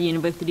here at the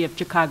University of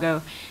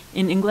Chicago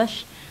in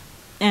English.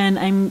 And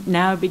I'm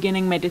now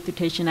beginning my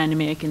dissertation on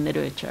American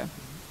literature.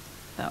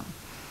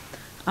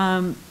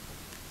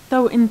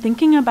 So in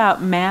thinking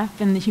about math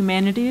and the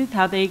humanities,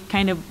 how they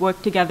kind of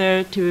work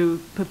together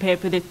to prepare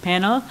for this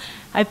panel,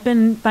 I've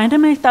been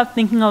finding myself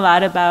thinking a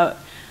lot about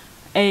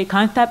a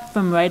concept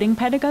from writing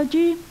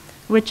pedagogy,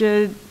 which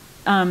is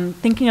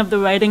thinking of the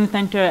writing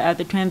center as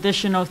a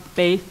transitional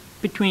space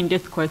between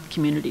discourse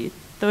communities.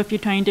 So if you're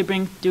trying to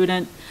bring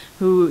students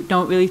who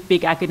don't really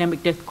speak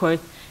academic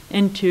discourse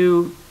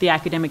into the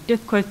academic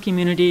discourse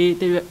community,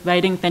 the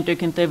writing center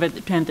can serve as a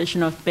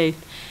transitional space.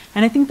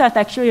 And I think that's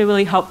actually a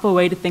really helpful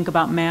way to think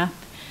about math.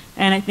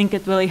 And I think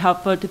it's really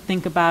helpful to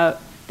think about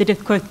the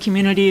discourse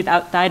communities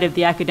outside of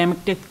the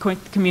academic discourse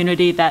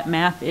community that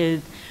math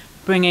is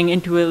bringing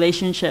into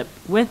relationship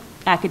with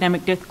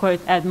academic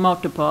discourse as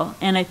multiple.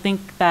 And I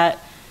think that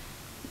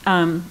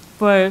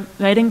for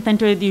writing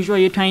centers,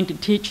 usually you're trying to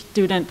teach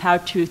students how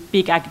to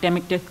speak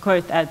academic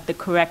discourse as the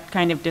correct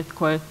kind of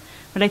discourse.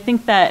 But I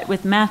think that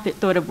with math, it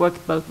sort of works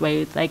both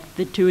ways. Like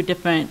the two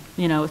different,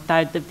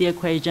 sides of the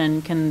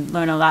equation can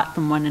learn a lot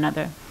from one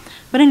another.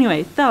 But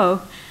anyway,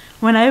 so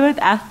when I was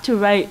asked to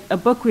write a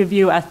book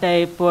review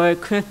essay for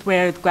Chris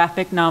Ware's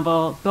graphic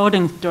novel,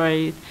 Building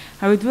Stories,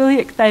 I was really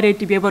excited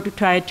to be able to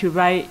try to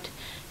write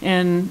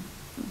in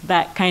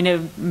that kind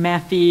of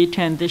mathy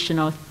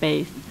transitional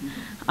space.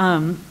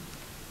 And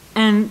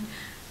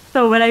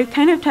so what I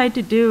kind of tried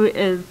to do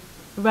is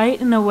write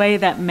in a way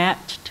that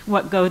matched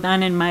what goes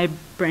on in my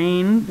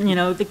brain,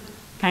 the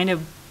kind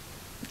of,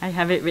 I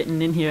have it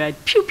written in here,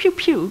 pew, pew,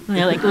 pew,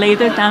 like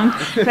laser sound,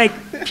 like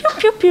pew,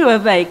 pew, pew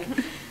of like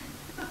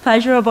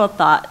pleasurable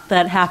thoughts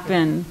that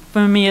happen,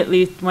 for me at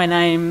least, when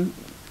I'm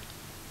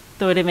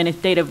sort of in a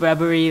state of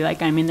reverie,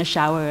 like I'm in the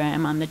shower or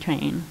I'm on the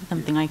train,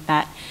 something like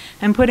that.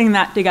 And putting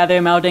that together,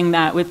 melding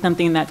that with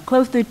something that's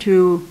closer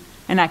to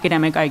an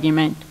academic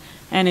argument,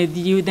 and is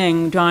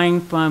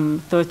drawing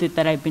from sources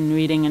that I've been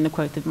reading in the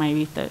course of my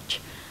research.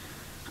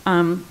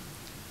 In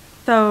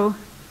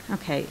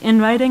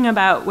writing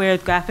about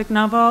Ware's graphic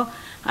novel,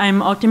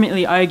 I'm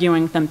ultimately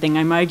arguing something.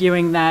 I'm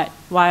arguing that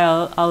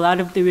while a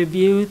lot of the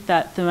reviews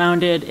that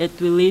surrounded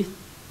its release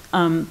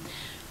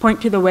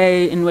point to the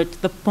way in which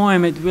the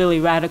form is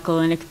really radical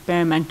and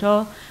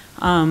experimental,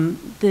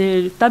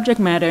 the subject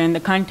matter and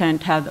the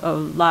content has a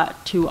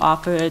lot to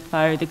offer as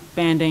far as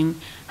expanding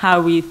how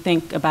we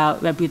think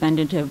about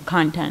representative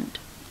content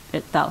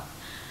itself.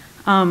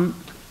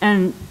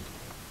 And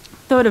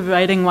sort of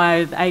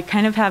writing-wise, I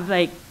kind of have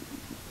like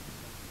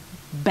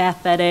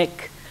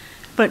pathetic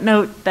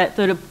footnotes that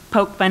sort of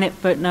poke fun at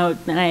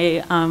footnotes, and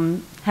I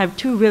have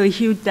two really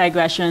huge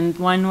digressions,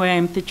 one where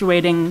I'm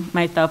situating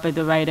myself as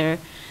a writer,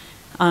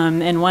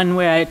 and one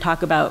where I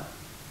talk about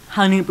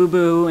Honey Boo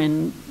Boo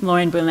and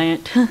Lauren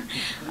Berlant.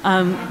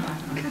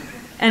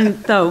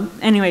 And so,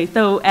 anyway,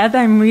 so as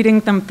I'm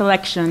reading some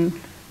selections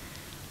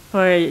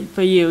for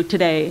you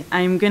today,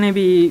 I'm going to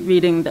be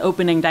reading the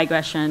opening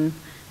digression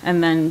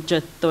and then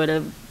just sort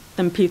of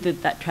some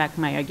pieces that track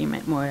my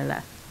argument more or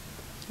less.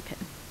 Okay.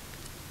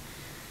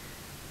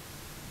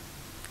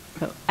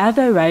 So as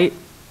I write,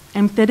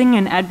 I'm sitting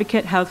in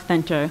Advocate House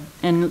Center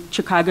in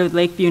Chicago's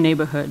Lakeview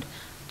neighborhood,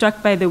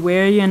 struck by the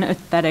Wareian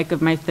aesthetic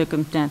of my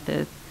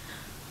circumstances.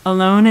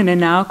 Alone in a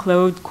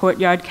now-closed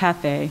courtyard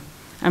cafe,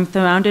 I'm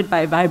surrounded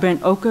by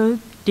vibrant ochres,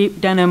 deep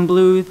denim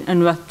blues,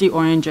 and rusty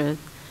oranges.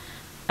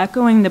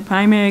 Echoing the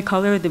primary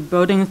colors of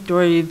Building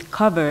Stories'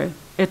 cover,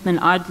 it's an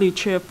oddly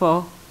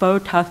cheerful,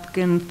 faux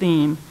Tuscan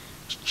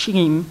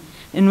scheme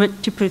in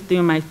which to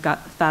pursue my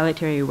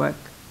solitary work.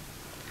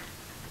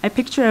 I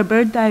picture a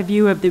bird's-eye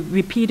view of the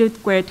repeated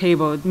square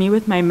tables, me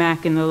with my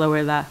Mac in the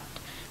lower left,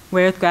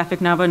 Ware's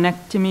graphic novel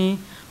next to me,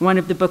 one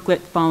of the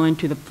booklets fallen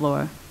to the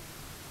floor.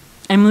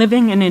 I'm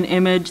living in an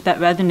image that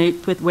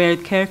resonates with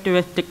Ware's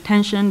characteristic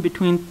tension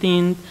between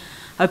scenes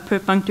of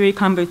perfunctory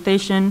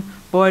conversation,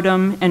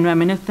 boredom, and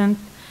reminiscence,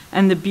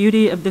 and the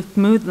beauty of the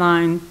smooth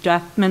lines,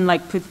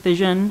 draftsman-like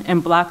precision,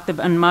 and blocks of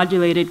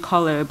unmodulated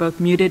color, both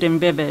muted and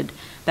vivid,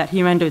 that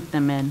he renders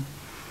them in.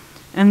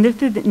 And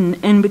this is an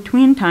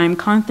in-between time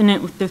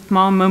consonant with the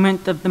small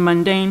moments of the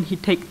mundane he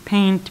takes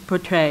pains to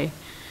portray.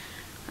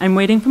 I'm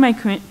waiting for my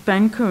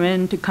friend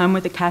Corinne to come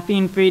with a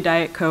caffeine-free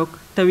Diet Coke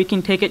so we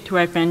can take it to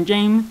our friend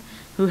James,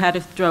 who had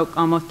a stroke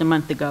almost a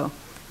month ago.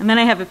 And then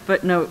I have a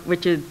footnote,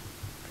 which is,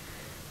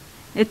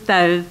 it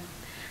says,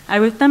 I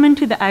was summoned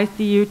to the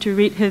ICU to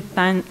read his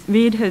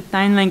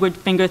sign language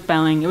finger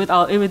spelling. It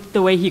was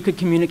the way he could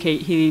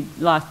communicate. He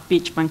lost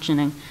speech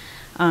functioning.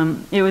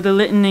 It was a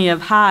litany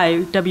of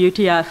hi,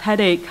 WTF,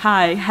 headache,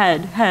 hi,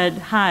 head,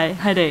 hi,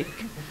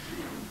 headache.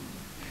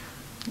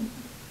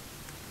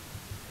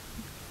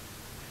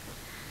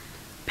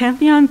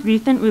 Pantheon's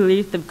recent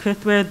release of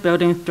Chris Ware's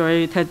building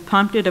stories has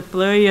prompted a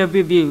flurry of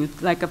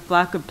reviews, like a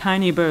flock of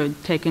tiny birds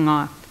taking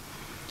off.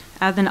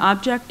 As an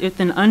object,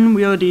 it's an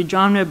unwieldy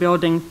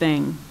genre-bending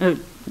thing.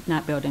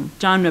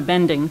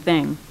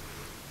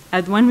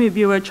 As one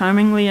reviewer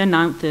charmingly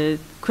announces,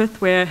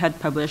 Chris Ware had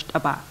published a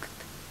box.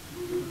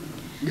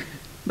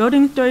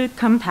 Building stories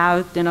comes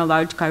housed in a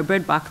large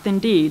cardboard box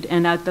indeed,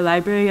 and as the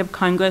Library of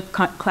Congress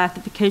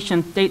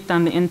classification states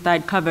on the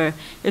inside cover,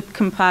 it's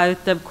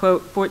comprised of,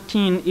 quote,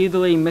 14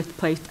 easily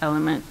misplaced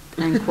elements,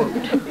 end quote.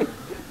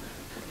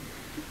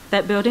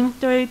 That building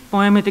story's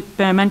form is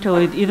experimental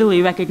is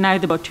easily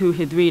recognizable to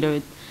his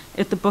readers.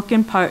 It's a book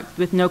in parts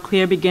with no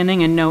clear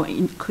beginning and no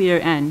clear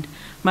end,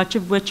 much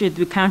of which is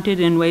recounted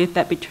in ways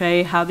that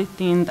betray how the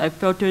scenes are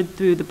filtered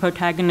through the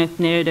protagonist's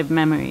narrative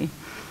memory.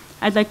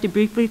 I'd like to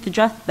briefly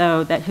suggest,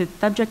 though, that his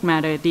subject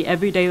matter, the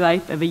everyday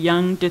life of a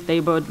young,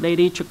 disabled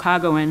lady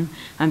Chicagoan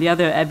and the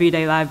other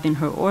everyday lives in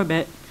her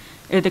orbit,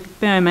 is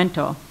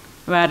experimental,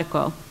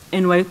 radical,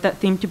 in ways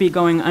that seem to be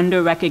going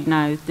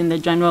under-recognized in the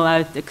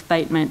generalized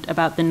excitement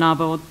about the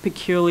novel's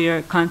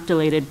peculiar,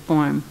 constellated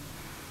form.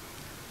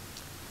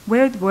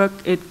 Ware's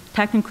work is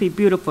technically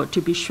beautiful,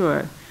 to be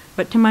sure,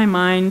 but to my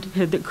mind,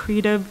 his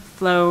accretive,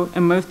 slow,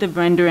 immersive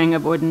rendering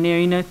of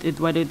ordinariness is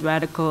what is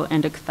radical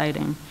and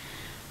exciting.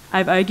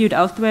 I've argued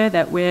elsewhere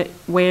that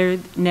Ware's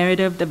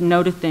narratives of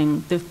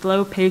noticing, the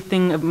slow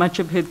pacing of much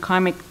of his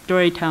comic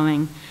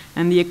storytelling,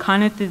 and the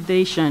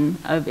iconicization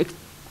of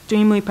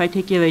extremely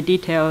particular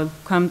details,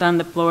 crumbs on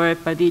the floor,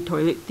 fuzzy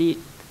toilet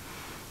seats,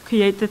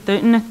 creates a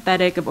certain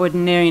aesthetic of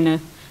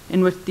ordinariness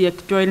in which the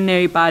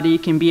extraordinary body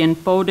can be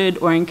enfolded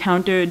or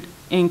encountered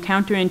in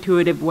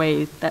counterintuitive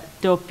ways that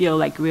still feel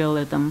like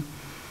realism.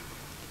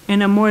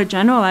 In a more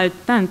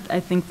generalized sense, I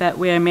think that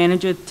Ware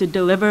manages to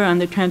deliver on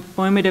the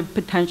transformative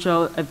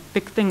potential of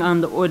fixing on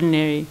the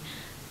ordinary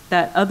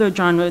that other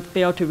genres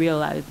fail to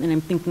realize, and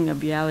I'm thinking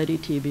of reality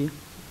TV.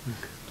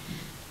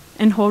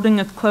 In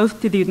holding us close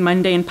to these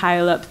mundane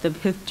pile-ups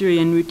of history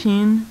and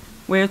routine,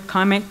 Ware's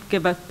comics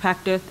give us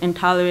practice in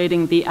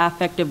tolerating the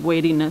affective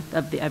weightiness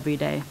of the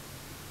everyday.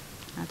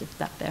 I'll just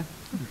stop there.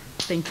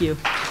 Thank you.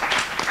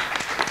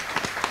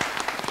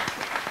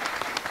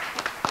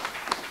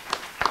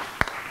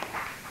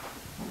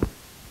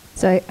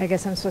 So I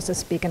guess I'm supposed to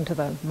speak into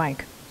the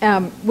mic,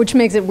 which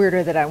makes it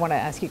weirder that I want to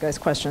ask you guys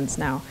questions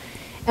now.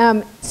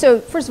 So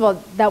first of all,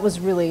 that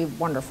was really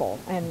wonderful,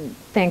 and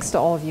thanks to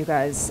all of you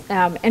guys.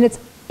 And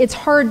it's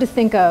hard to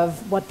think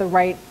of what the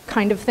right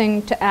kind of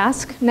thing to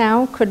ask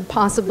now could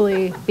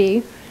possibly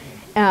be.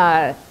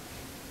 But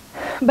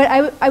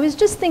I was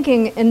just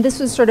thinking, and this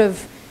was sort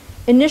of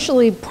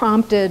initially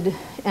prompted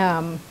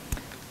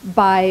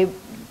by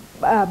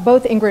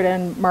both Ingrid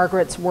and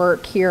Margaret's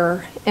work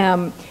here,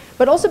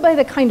 but also by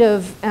the kind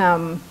of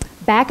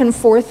back and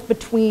forth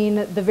between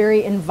the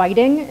very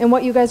inviting in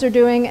what you guys are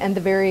doing and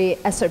the very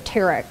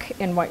esoteric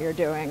in what you're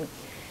doing.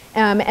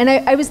 And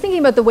I was thinking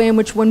about the way in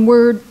which when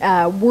we're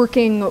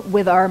working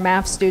with our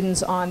MAPH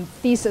students on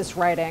thesis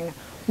writing,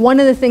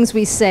 one of the things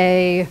we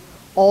say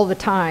all the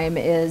time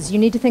is you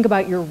need to think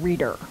about your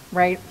reader,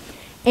 right?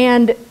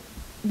 And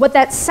what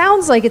that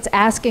sounds like it's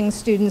asking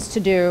students to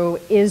do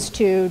is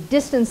to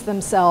distance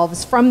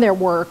themselves from their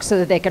work so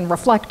that they can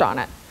reflect on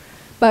it.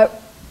 But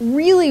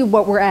really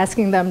what we're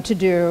asking them to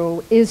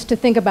do is to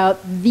think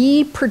about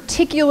the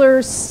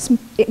particular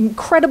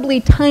incredibly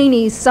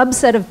tiny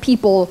subset of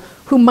people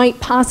who might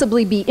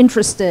possibly be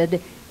interested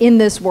in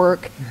this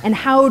work, and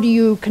how do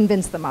you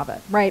convince them of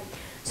it, right?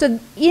 So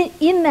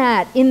in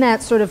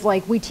that sort of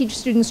like, we teach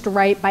students to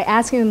write by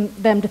asking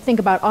them to think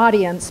about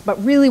audience,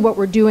 but really what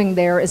we're doing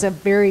there is a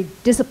very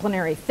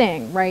disciplinary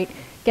thing, right?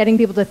 Getting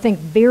people to think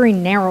very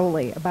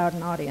narrowly about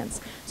an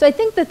audience. So I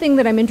think the thing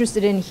that I'm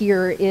interested in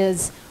here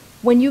is,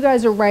 when you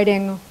guys are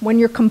writing, when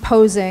you're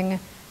composing,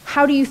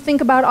 how do you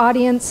think about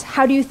audience?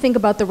 How do you think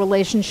about the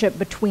relationship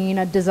between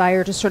a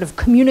desire to sort of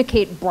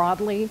communicate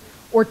broadly,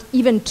 or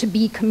even to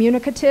be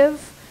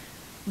communicative,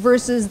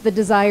 versus the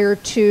desire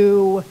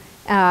to,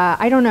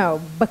 I don't know,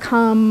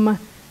 become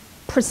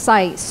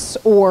precise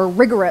or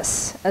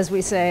rigorous, as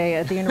we say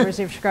at the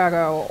University of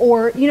Chicago?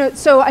 Or, you know,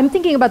 so I'm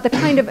thinking about the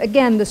kind of,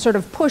 again, the sort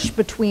of push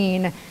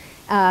between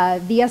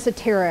the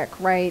esoteric,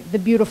 right, the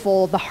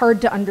beautiful, the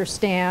hard to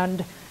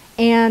understand,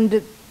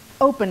 and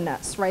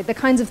openness, right? The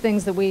kinds of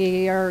things that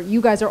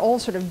you guys are all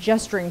sort of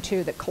gesturing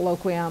to, that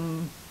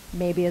colloquium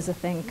maybe is a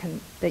thing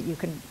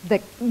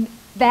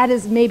that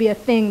is maybe a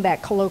thing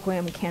that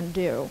colloquium can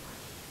do.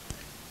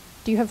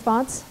 Do you have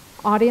thoughts,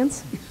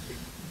 audience?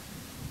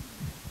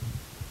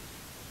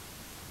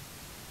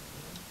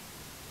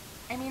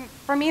 I mean,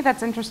 for me,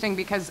 that's interesting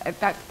because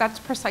that's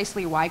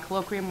precisely why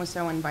colloquium was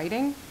so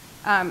inviting.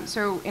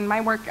 So in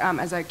my work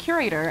as a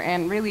curator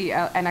and really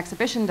an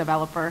exhibition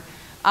developer,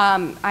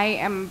 I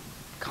am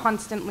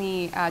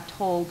constantly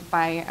told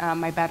by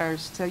my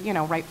betters to,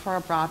 write for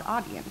a broad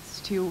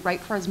audience, to write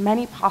for as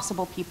many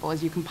possible people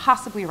as you can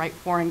possibly write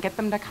for, and get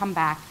them to come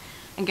back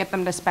and get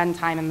them to spend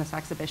time in this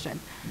exhibition.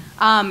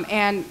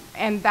 And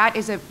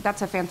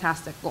that's a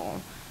fantastic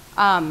goal.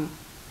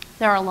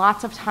 there are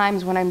lots of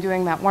times when I'm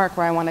doing that work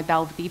where I want to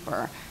delve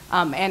deeper.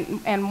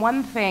 And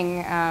one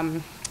thing,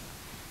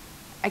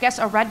 I guess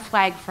a red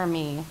flag for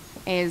me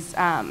is,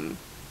 not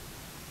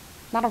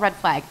a red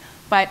flag,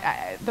 but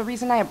the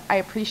reason I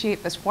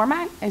appreciate this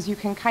format is you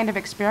can kind of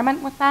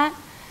experiment with that.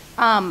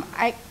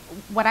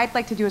 What I'd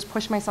like to do is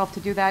push myself to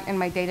do that in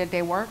my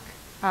day-to-day work,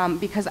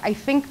 because I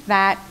think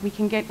that we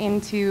can get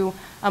into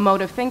a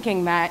mode of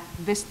thinking that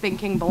this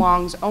thinking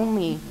belongs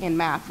only in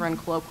math or in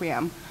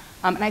colloquium.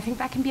 And I think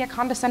that can be a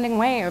condescending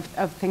way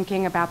of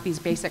thinking about these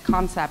basic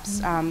concepts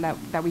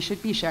that we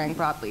should be sharing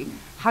broadly.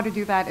 How to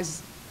do that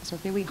is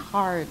really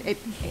hard. It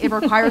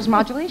requires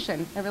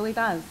modulation. It really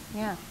does,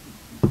 yeah.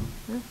 I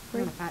don't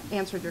know if that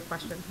answered your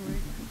question.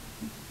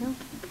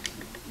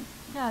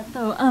 Yeah,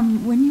 so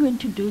when you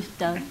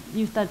introduced us,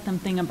 you said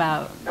something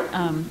about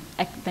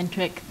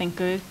eccentric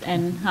thinkers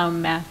and how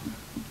math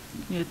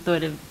is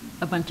sort of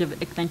a bunch of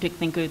eccentric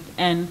thinkers.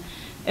 And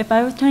if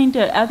I was trying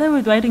to, as I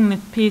was writing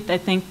this piece, I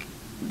think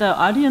the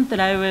audience that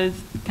I was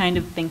kind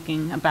of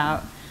thinking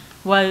about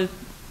was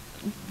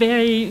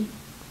very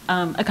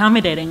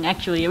accommodating,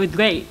 actually. It was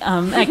great.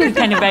 I could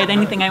kind of write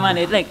anything I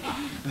wanted.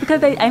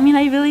 Because I mean,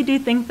 I really do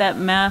think that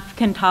math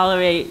can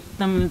tolerate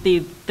some of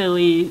these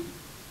silly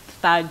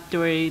side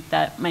stories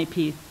that my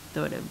piece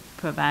sort of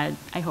provides,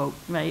 I hope,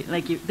 right?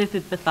 This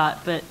is the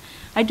thought, but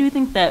I do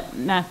think that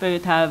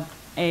mathers have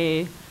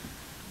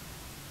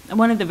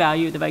one of the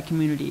values of our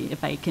community,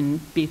 if I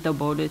can be so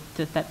bold as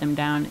to set them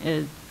down,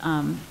 is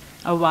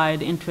a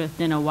wide interest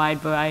in a wide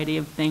variety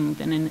of things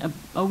and in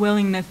a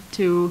willingness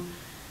to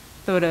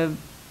sort of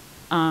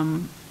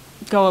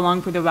go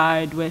along for the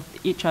ride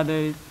with each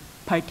other's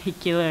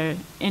particular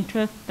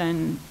interests.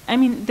 And I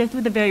mean, this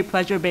was a very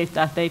pleasure-based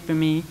essay for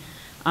me.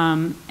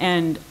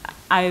 And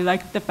I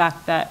liked the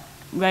fact that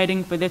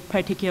writing for this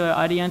particular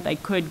audience, I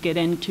could get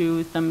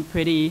into some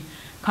pretty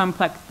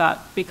complex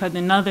thoughts, because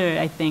another,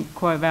 I think,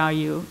 core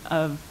value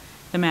of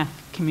the math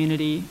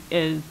community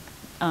is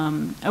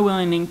a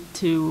willingness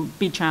to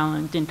be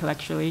challenged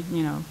intellectually,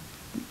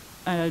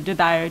 a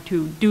desire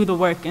to do the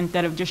work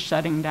instead of just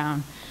shutting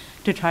down,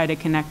 to try to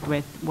connect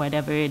with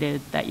whatever it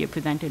is that you're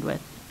presented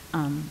with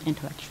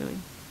intellectually.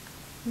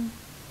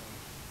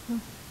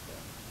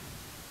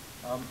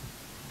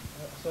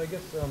 So I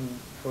guess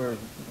for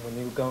when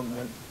you come,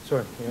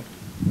 sorry, yeah.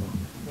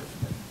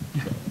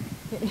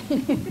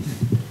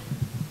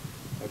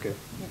 Okay.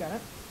 You got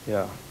it?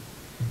 Yeah.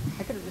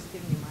 I could have just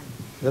given you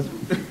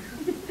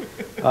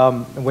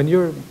mine. When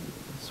you're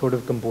sort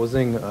of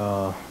composing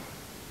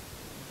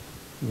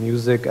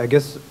music, I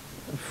guess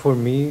for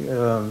me,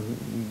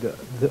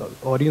 the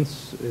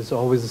audience is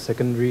always a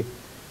secondary.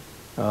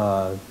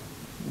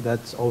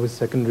 That's always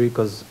secondary,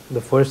 because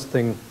the first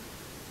thing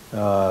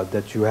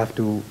that you have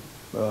to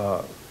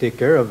take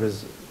care of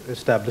is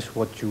establish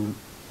what you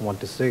want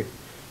to say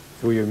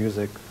through your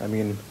music. I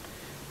mean,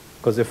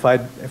 because if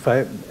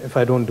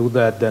I don't do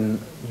that, then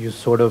you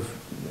sort of,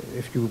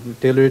 if you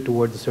tailor it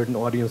towards a certain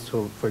audience.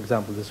 So, for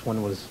example, this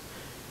one was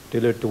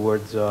tailored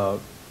towards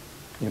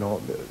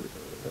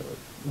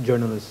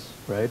journalists,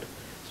 right?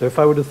 So if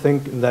I were to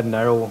think in that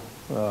narrow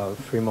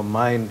frame of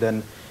mind,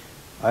 then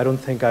I don't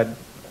think I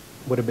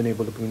would have been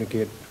able to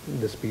communicate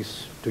this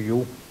piece to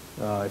you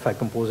if I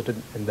composed it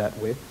in that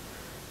way.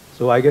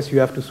 So I guess you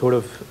have to sort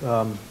of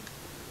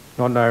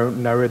not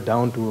narrow it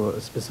down to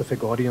a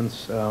specific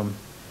audience.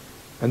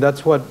 And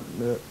that's what,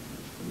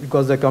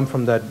 because I come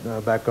from that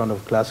background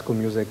of classical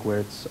music, where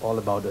it's all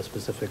about a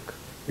specific,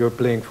 you're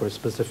playing for a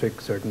specific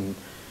certain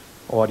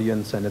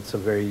audience, and it's a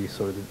very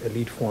sort of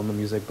elite form of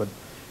music. But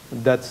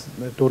that's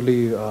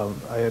totally,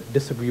 I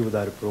disagree with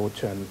that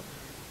approach, and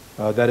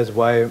that is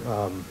why,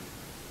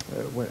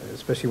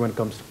 especially when it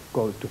comes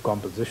to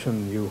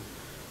composition, you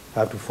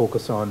have to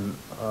focus on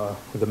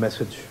the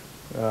message,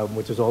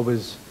 which is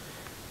always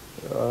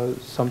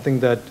something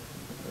that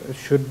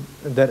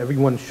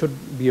everyone should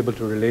be able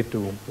to relate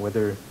to,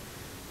 whether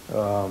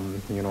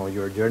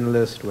you're a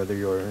journalist, whether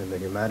you're in the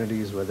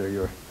humanities, whether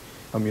you're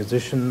a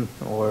musician,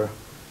 or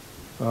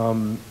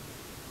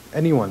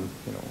anyone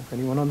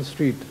on the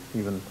street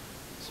even.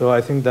 So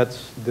I think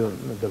that's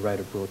the right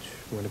approach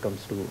when it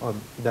comes to,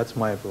 that's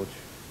my approach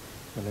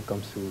when it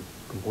comes to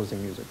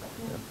composing music.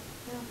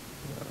 Yeah.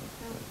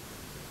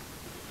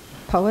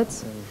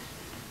 Poets?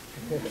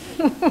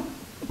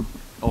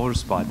 I'll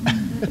respond.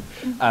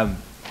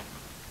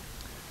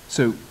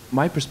 So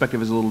my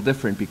perspective is a little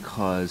different,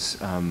 because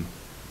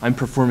I'm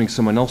performing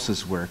someone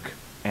else's work,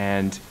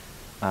 and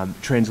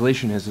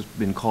translation has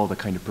been called a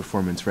kind of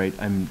performance, right?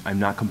 I'm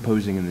not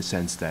composing in the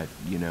sense that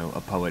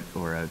a poet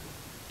or a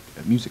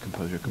music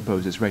composer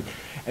composes, right?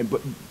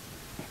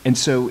 And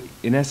so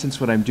in essence,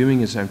 what I'm doing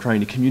is I'm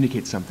trying to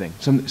communicate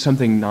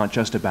something not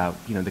just about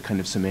the kind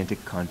of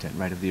semantic content,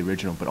 right, of the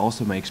original, but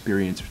also my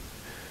experience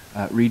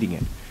reading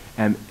it.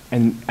 And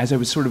as I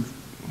was sort of,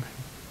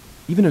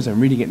 even as I'm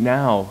reading it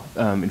now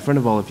in front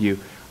of all of you,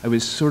 I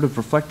was sort of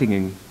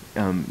reflecting,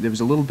 and there was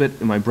a little bit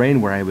in my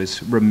brain where I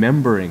was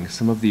remembering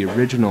some of the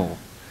original,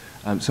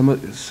 some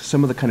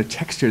of the kind of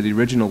texture of the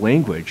original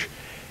language,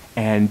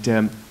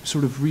 And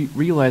sort of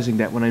realizing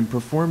that when I'm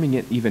performing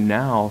it even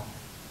now,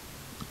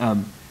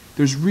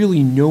 there's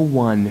really no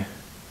one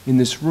in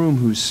this room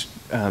who's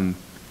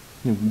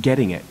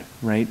getting it,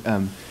 right?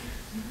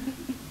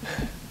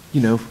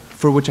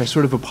 For which I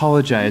sort of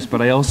apologize,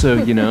 but I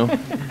also,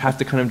 have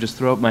to kind of just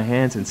throw up my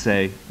hands and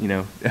say,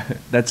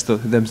 them's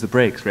the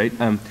breaks, right?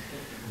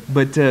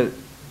 But the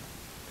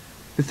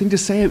thing to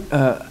say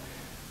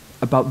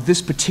about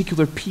this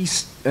particular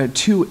piece,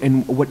 too,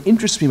 and what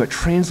interests me about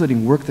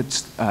translating work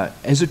that's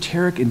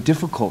esoteric and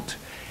difficult,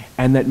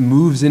 and that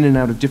moves in and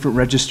out of different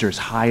registers,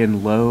 high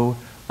and low.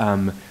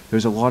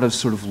 There's a lot of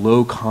sort of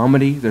low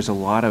comedy. There's a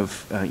lot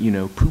of,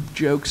 poop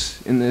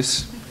jokes in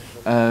this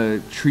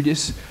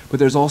treatise, but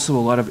there's also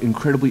a lot of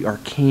incredibly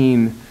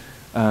arcane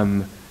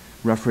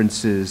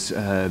references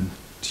to,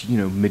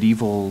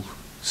 medieval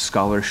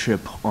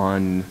scholarship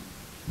on,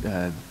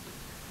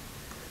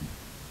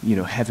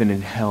 heaven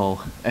and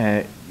hell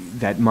that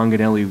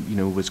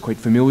Manganelli, was quite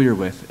familiar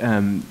with,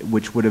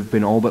 which would have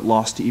been all but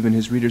lost to even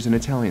his readers in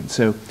Italian.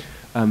 So,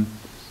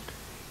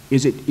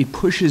 it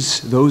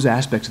pushes those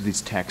aspects of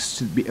these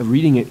texts.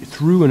 Reading it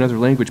through another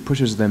language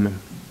pushes them,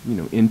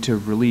 into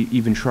relief,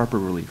 even sharper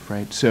relief,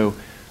 right? So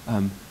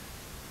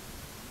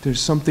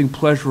there's something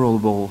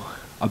pleasurable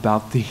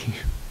about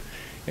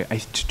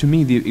to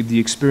me, the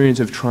experience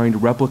of trying to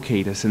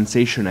replicate a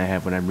sensation I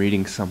have when I'm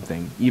reading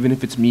something, even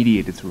if it's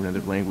mediated through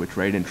another language,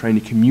 right? And trying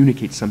to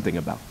communicate something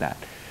about that,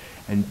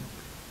 and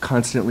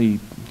constantly,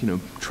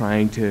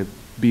 trying to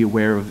be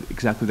aware of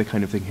exactly the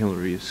kind of thing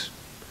Hilary is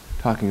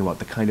talking about,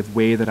 the kind of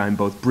way that I'm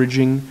both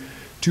bridging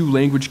two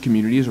language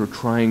communities, or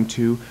trying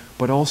to,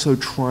 but also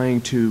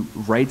trying to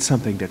write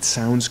something that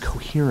sounds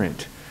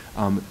coherent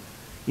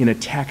in a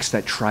text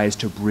that tries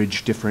to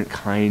bridge different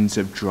kinds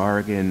of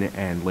jargon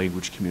and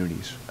language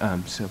communities.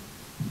 So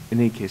in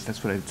any case,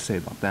 that's what I would say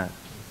about that.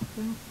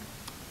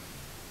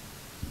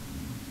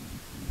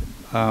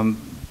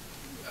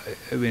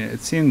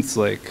 It seems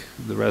like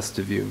the rest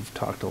of you have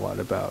talked a lot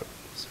about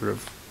sort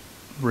of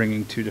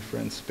bringing two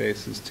different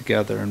spaces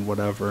together and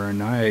whatever,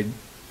 and I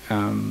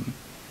am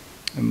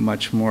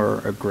much more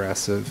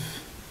aggressive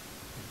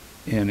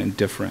and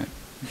indifferent.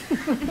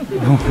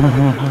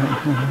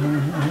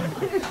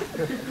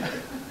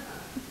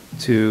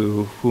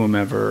 To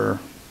whomever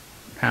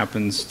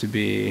happens to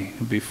be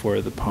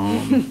before the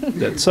poem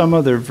that some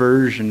other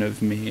version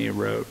of me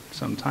wrote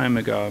some time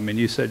ago.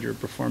 You said you're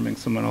performing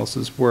someone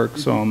else's work,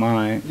 so am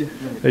I.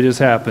 It just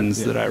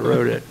happens that I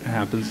wrote it. It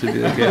happens to be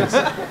the case,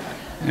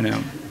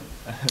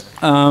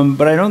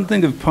 But I don't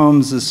think of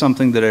poems as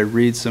something that I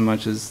read so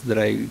much as that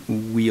I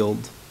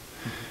wield.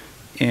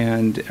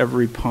 And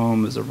every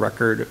poem is a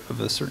record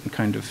of a certain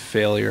kind of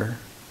failure,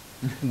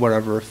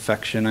 whatever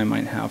affection I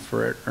might have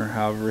for it, or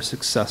however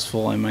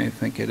successful I might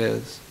think it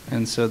is.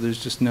 And so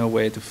there's just no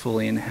way to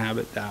fully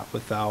inhabit that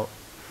without,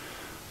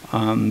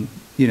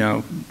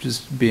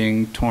 just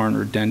being torn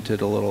or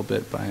dented a little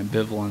bit by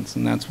ambivalence.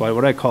 And that's why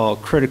what I call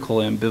critical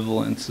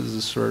ambivalence is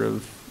a sort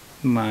of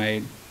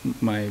my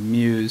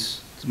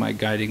muse, it's my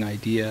guiding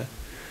idea.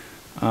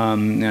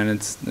 And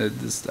it's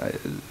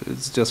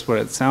just what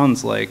it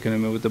sounds like.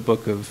 And with the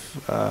book of,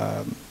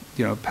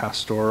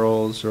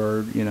 pastorals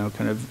or,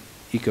 kind of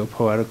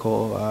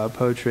eco-poetical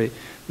poetry,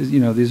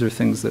 these are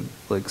things that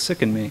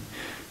sicken me.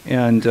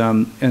 And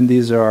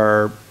these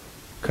are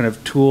kind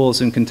of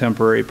tools in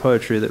contemporary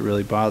poetry that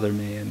really bother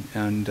me.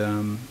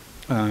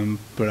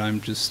 But I'm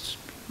just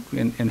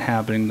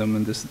inhabiting them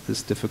in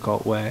this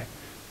difficult way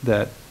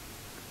that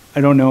I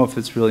don't know if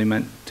it's really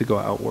meant to go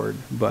outward,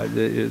 but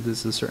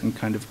there's a certain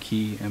kind of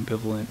key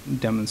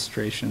ambivalent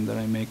demonstration that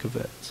I make of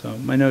it. So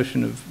my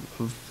notion of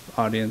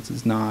audience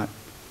is not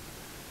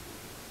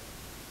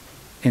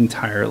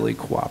entirely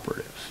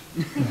cooperative.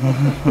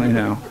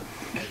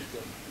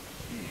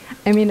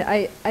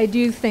 I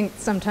do think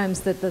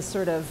sometimes that the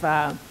sort of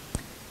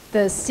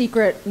the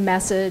secret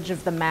message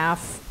of the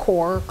MAPH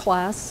core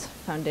class,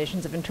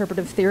 Foundations of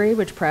Interpretive Theory,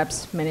 which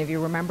perhaps many of you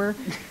remember,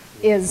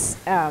 is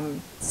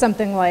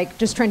something like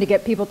just trying to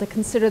get people to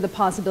consider the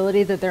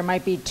possibility that there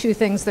might be two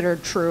things that are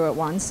true at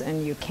once,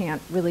 and you can't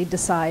really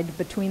decide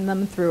between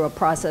them through a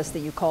process that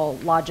you call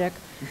logic.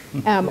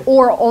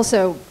 Or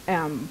also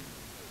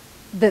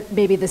that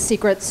maybe the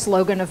secret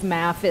slogan of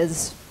MAPH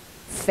is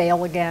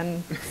fail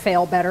again,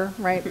 fail better,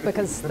 right?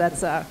 Because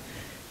that's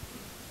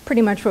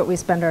pretty much what we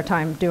spend our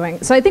time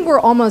doing. So I think we're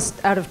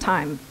almost out of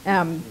time.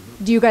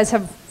 Do you guys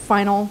have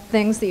final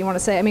things that you want to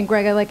say?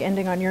 Greg, I like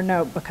ending on your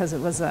note because it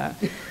was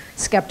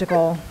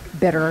skeptical,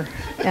 bitter.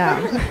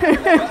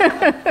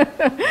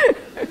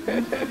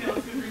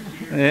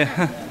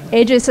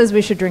 AJ says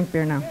we should drink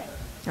beer now.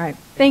 All right.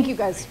 Thank you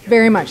guys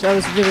very much. That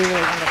was really,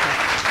 really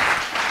wonderful.